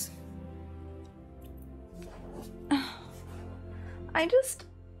gross.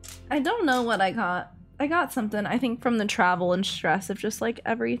 I don't know what I got. I got something, I think, from the travel and stress of just, like,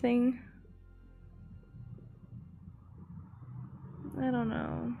 everything. I don't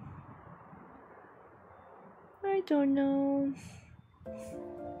know. I don't know.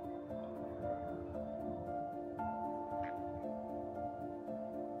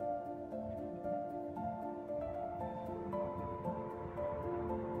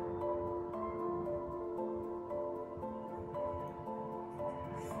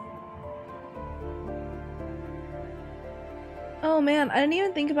 Oh man, I didn't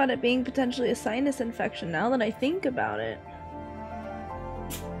even think about it being potentially a sinus infection now that I think about it.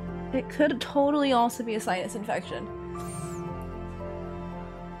 It could totally also be a sinus infection.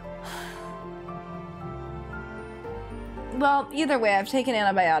 Well, either way, I've taken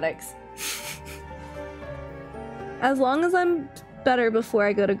antibiotics. As long as I'm better before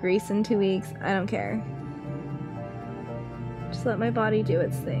I go to Greece in 2 weeks, I don't care. Just let my body do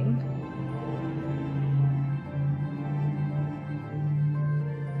its thing.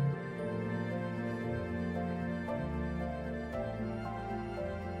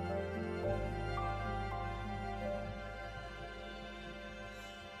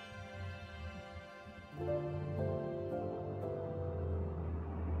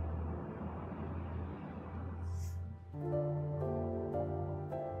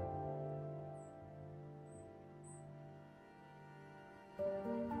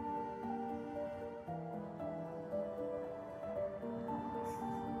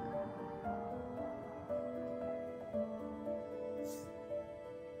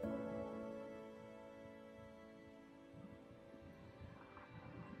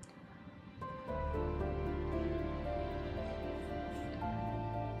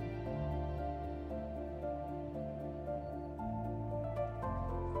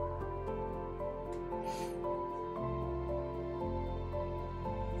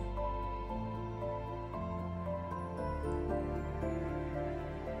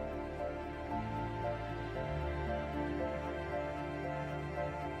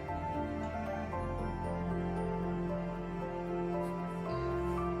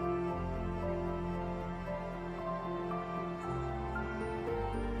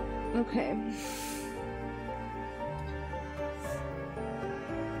 Okay.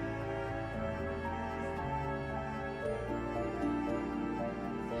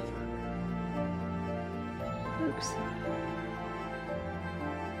 Oops.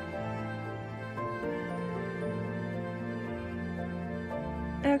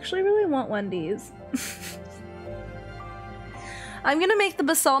 I actually really want Wendy's. I'm gonna make the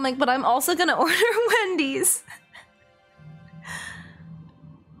balsamic, but I'm also gonna order Wendy's.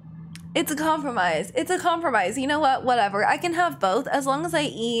 It's a compromise. It's a compromise. You know what? Whatever. I can have both as long as I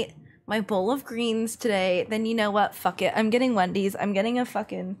eat my bowl of greens today. Then you know what? Fuck it. I'm getting Wendy's. I'm getting a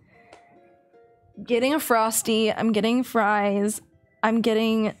Frosty. I'm getting fries. I'm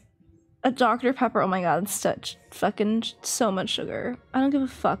getting a Dr. Pepper. Oh my god, it's such fucking so much sugar. I don't give a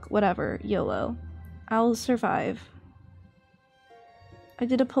fuck. Whatever. YOLO. I'll survive. I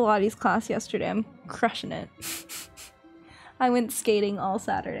did a Pilates class yesterday. I'm crushing it. I went skating all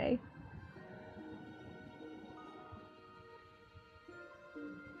Saturday.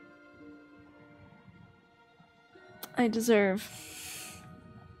 I deserve.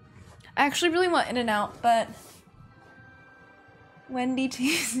 I actually really want In-N-Out, but Wendy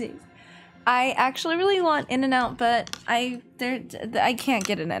Tuesdays. I actually really want In-N-Out, but I can't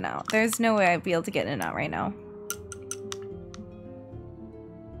get In-N-Out. There's no way I'd be able to get In-N-Out right now.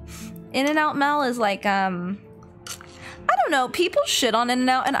 In-N-Out Mel is like I don't know, people shit on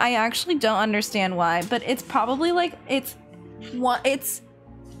In-N-Out and I actually don't understand why, but it's probably like it's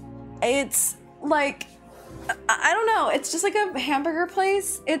like I don't know, it's just like a hamburger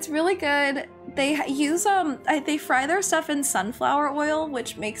place. It's really good. They use they fry their stuff in sunflower oil,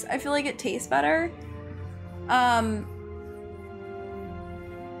 which makes I feel like it tastes better.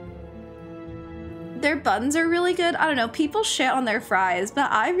 Their buns are really good. I don't know, people shit on their fries,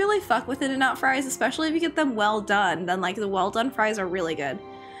 but I really fuck with In-N-Out fries, especially if you get them well done. Then like the well done fries are really good.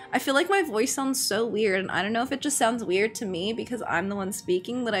 I feel like my voice sounds so weird, and I don't know if it just sounds weird to me because I'm the one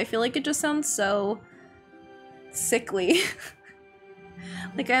speaking, but I feel like it just sounds so sickly.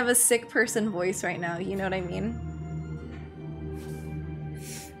 Like I have a sick person voice right now, you know what I mean?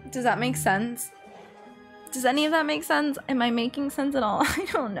 Does that make sense? Does any of that make sense? Am I making sense at all? I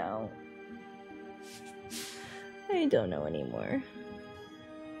don't know. I don't know anymore.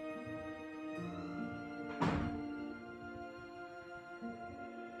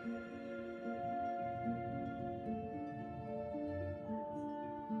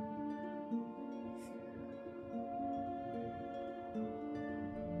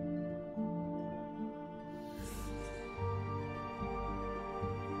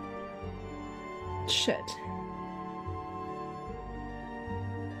 Shit.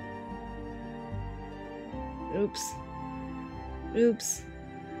 Oops. Oops.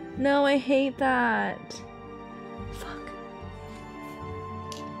 No, I hate that. Fuck.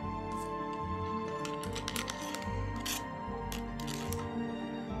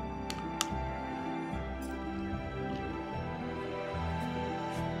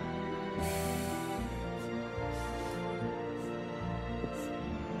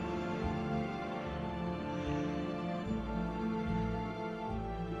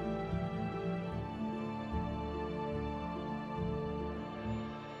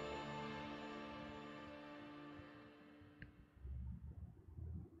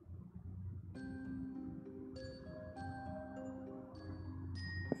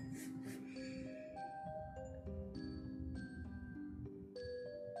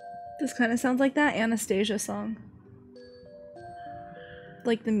 This kind of sounds like that Anastasia song.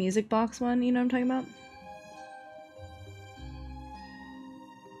 Like the music box one, you know what I'm talking about?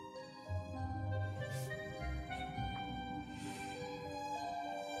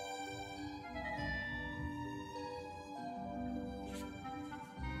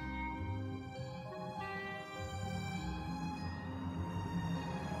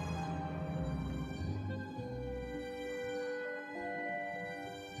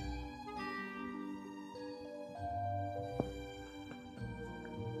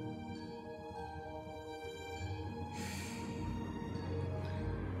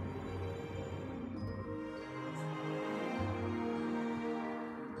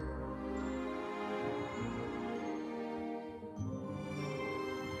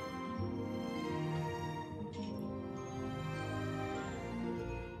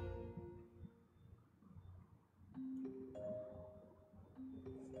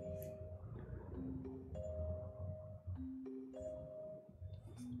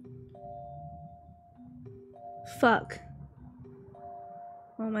 Fuck.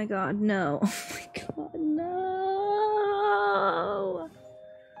 Oh my god, no. Oh my god, no!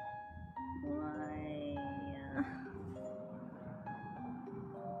 Why?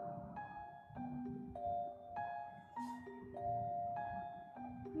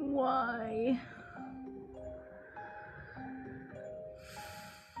 Why?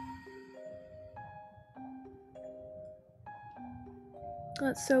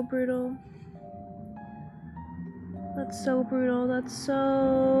 That's so brutal. That's so brutal. That's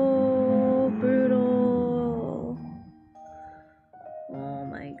so brutal. Oh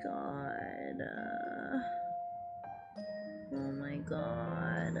my god. Oh my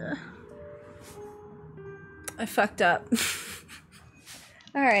god. I fucked up.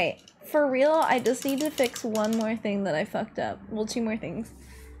 Alright. For real, I just need to fix one more thing that I fucked up. Well, two more things.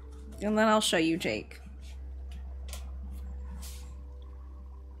 And then I'll show you Jake.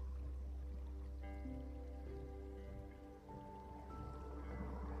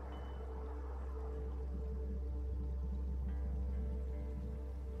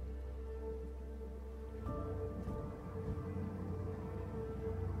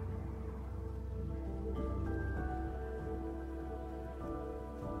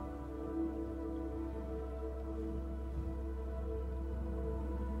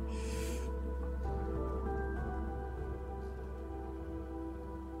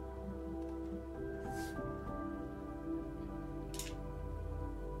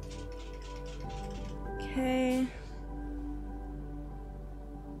 Okay.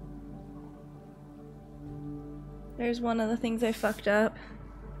 There's one of the things I fucked up.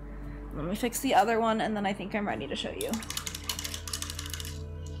 Let me fix the other one and then I think I'm ready to show you.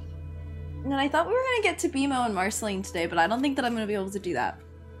 And then I thought we were gonna get to BMO and Marceline today, but I don't think that I'm gonna be able to do that.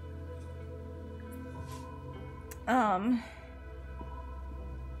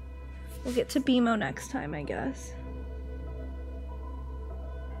 We'll get to BMO next time, I guess.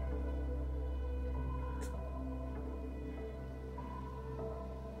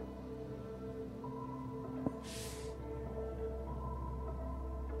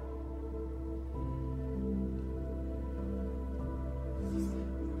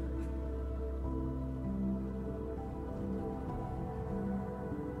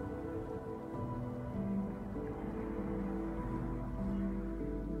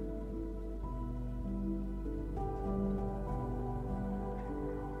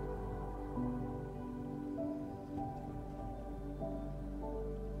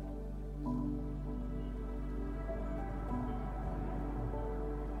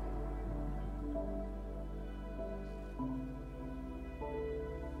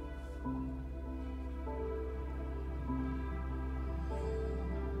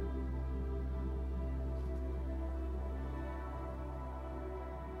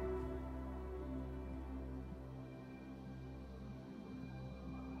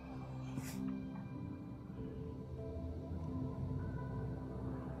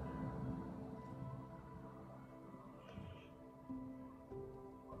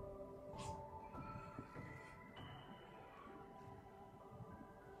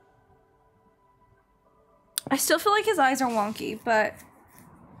 I still feel like his eyes are wonky, but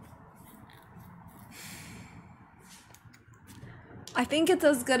I think it's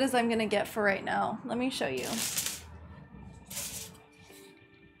as good as I'm gonna get for right now. Let me show you.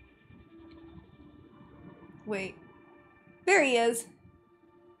 Wait. There he is.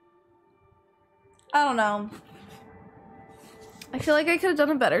 I don't know. I feel like I could have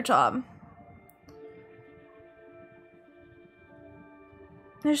done a better job.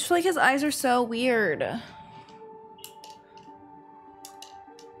 I just feel like his eyes are so weird.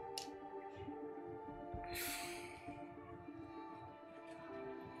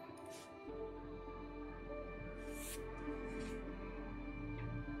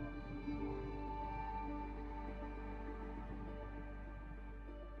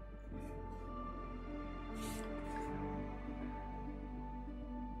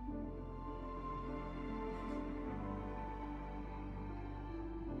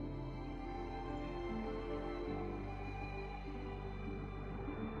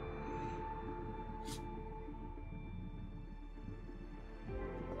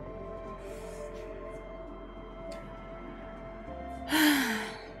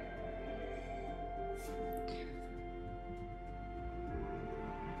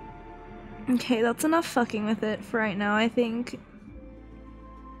 Okay, that's enough fucking with it for right now, I think.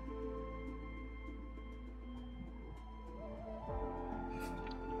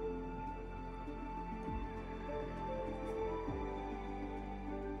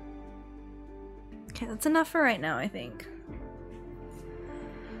 Okay, that's enough for right now, I think.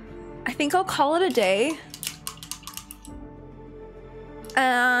 I think I'll call it a day.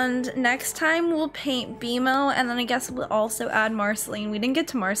 And next time we'll paint BMO, and then I guess we'll also add Marceline. We didn't get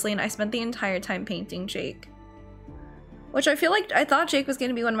to Marceline. I spent the entire time painting Jake. Which I feel like I thought Jake was going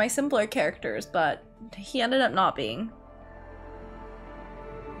to be one of my simpler characters, but he ended up not being.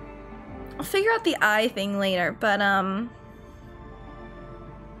 I'll figure out the eye thing later, but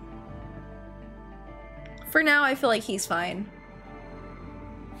for now I feel like he's fine.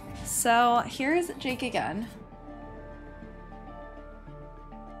 So here's Jake again.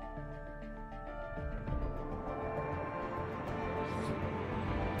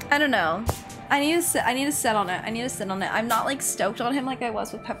 I don't know. I need to sit on it. I need to sit on it. I'm not like stoked on him like I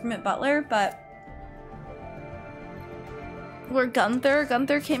was with Peppermint Butler, but we're Gunther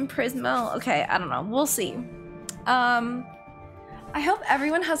came Prismo. Okay, I don't know. We'll see. I hope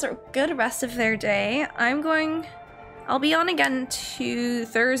everyone has a good rest of their day. I'll be on again to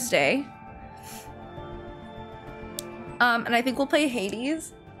Thursday. And I think we'll play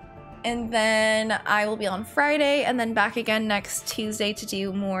Hades. And then I will be on Friday and then back again next Tuesday to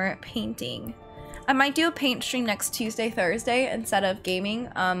do more painting. I might do a paint stream next Tuesday, Thursday instead of gaming,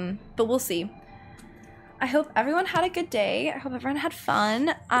 but we'll see. I hope everyone had a good day. I hope everyone had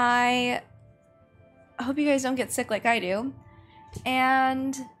fun. I hope you guys don't get sick like I do.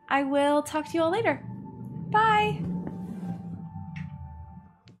 And I will talk to you all later. Bye!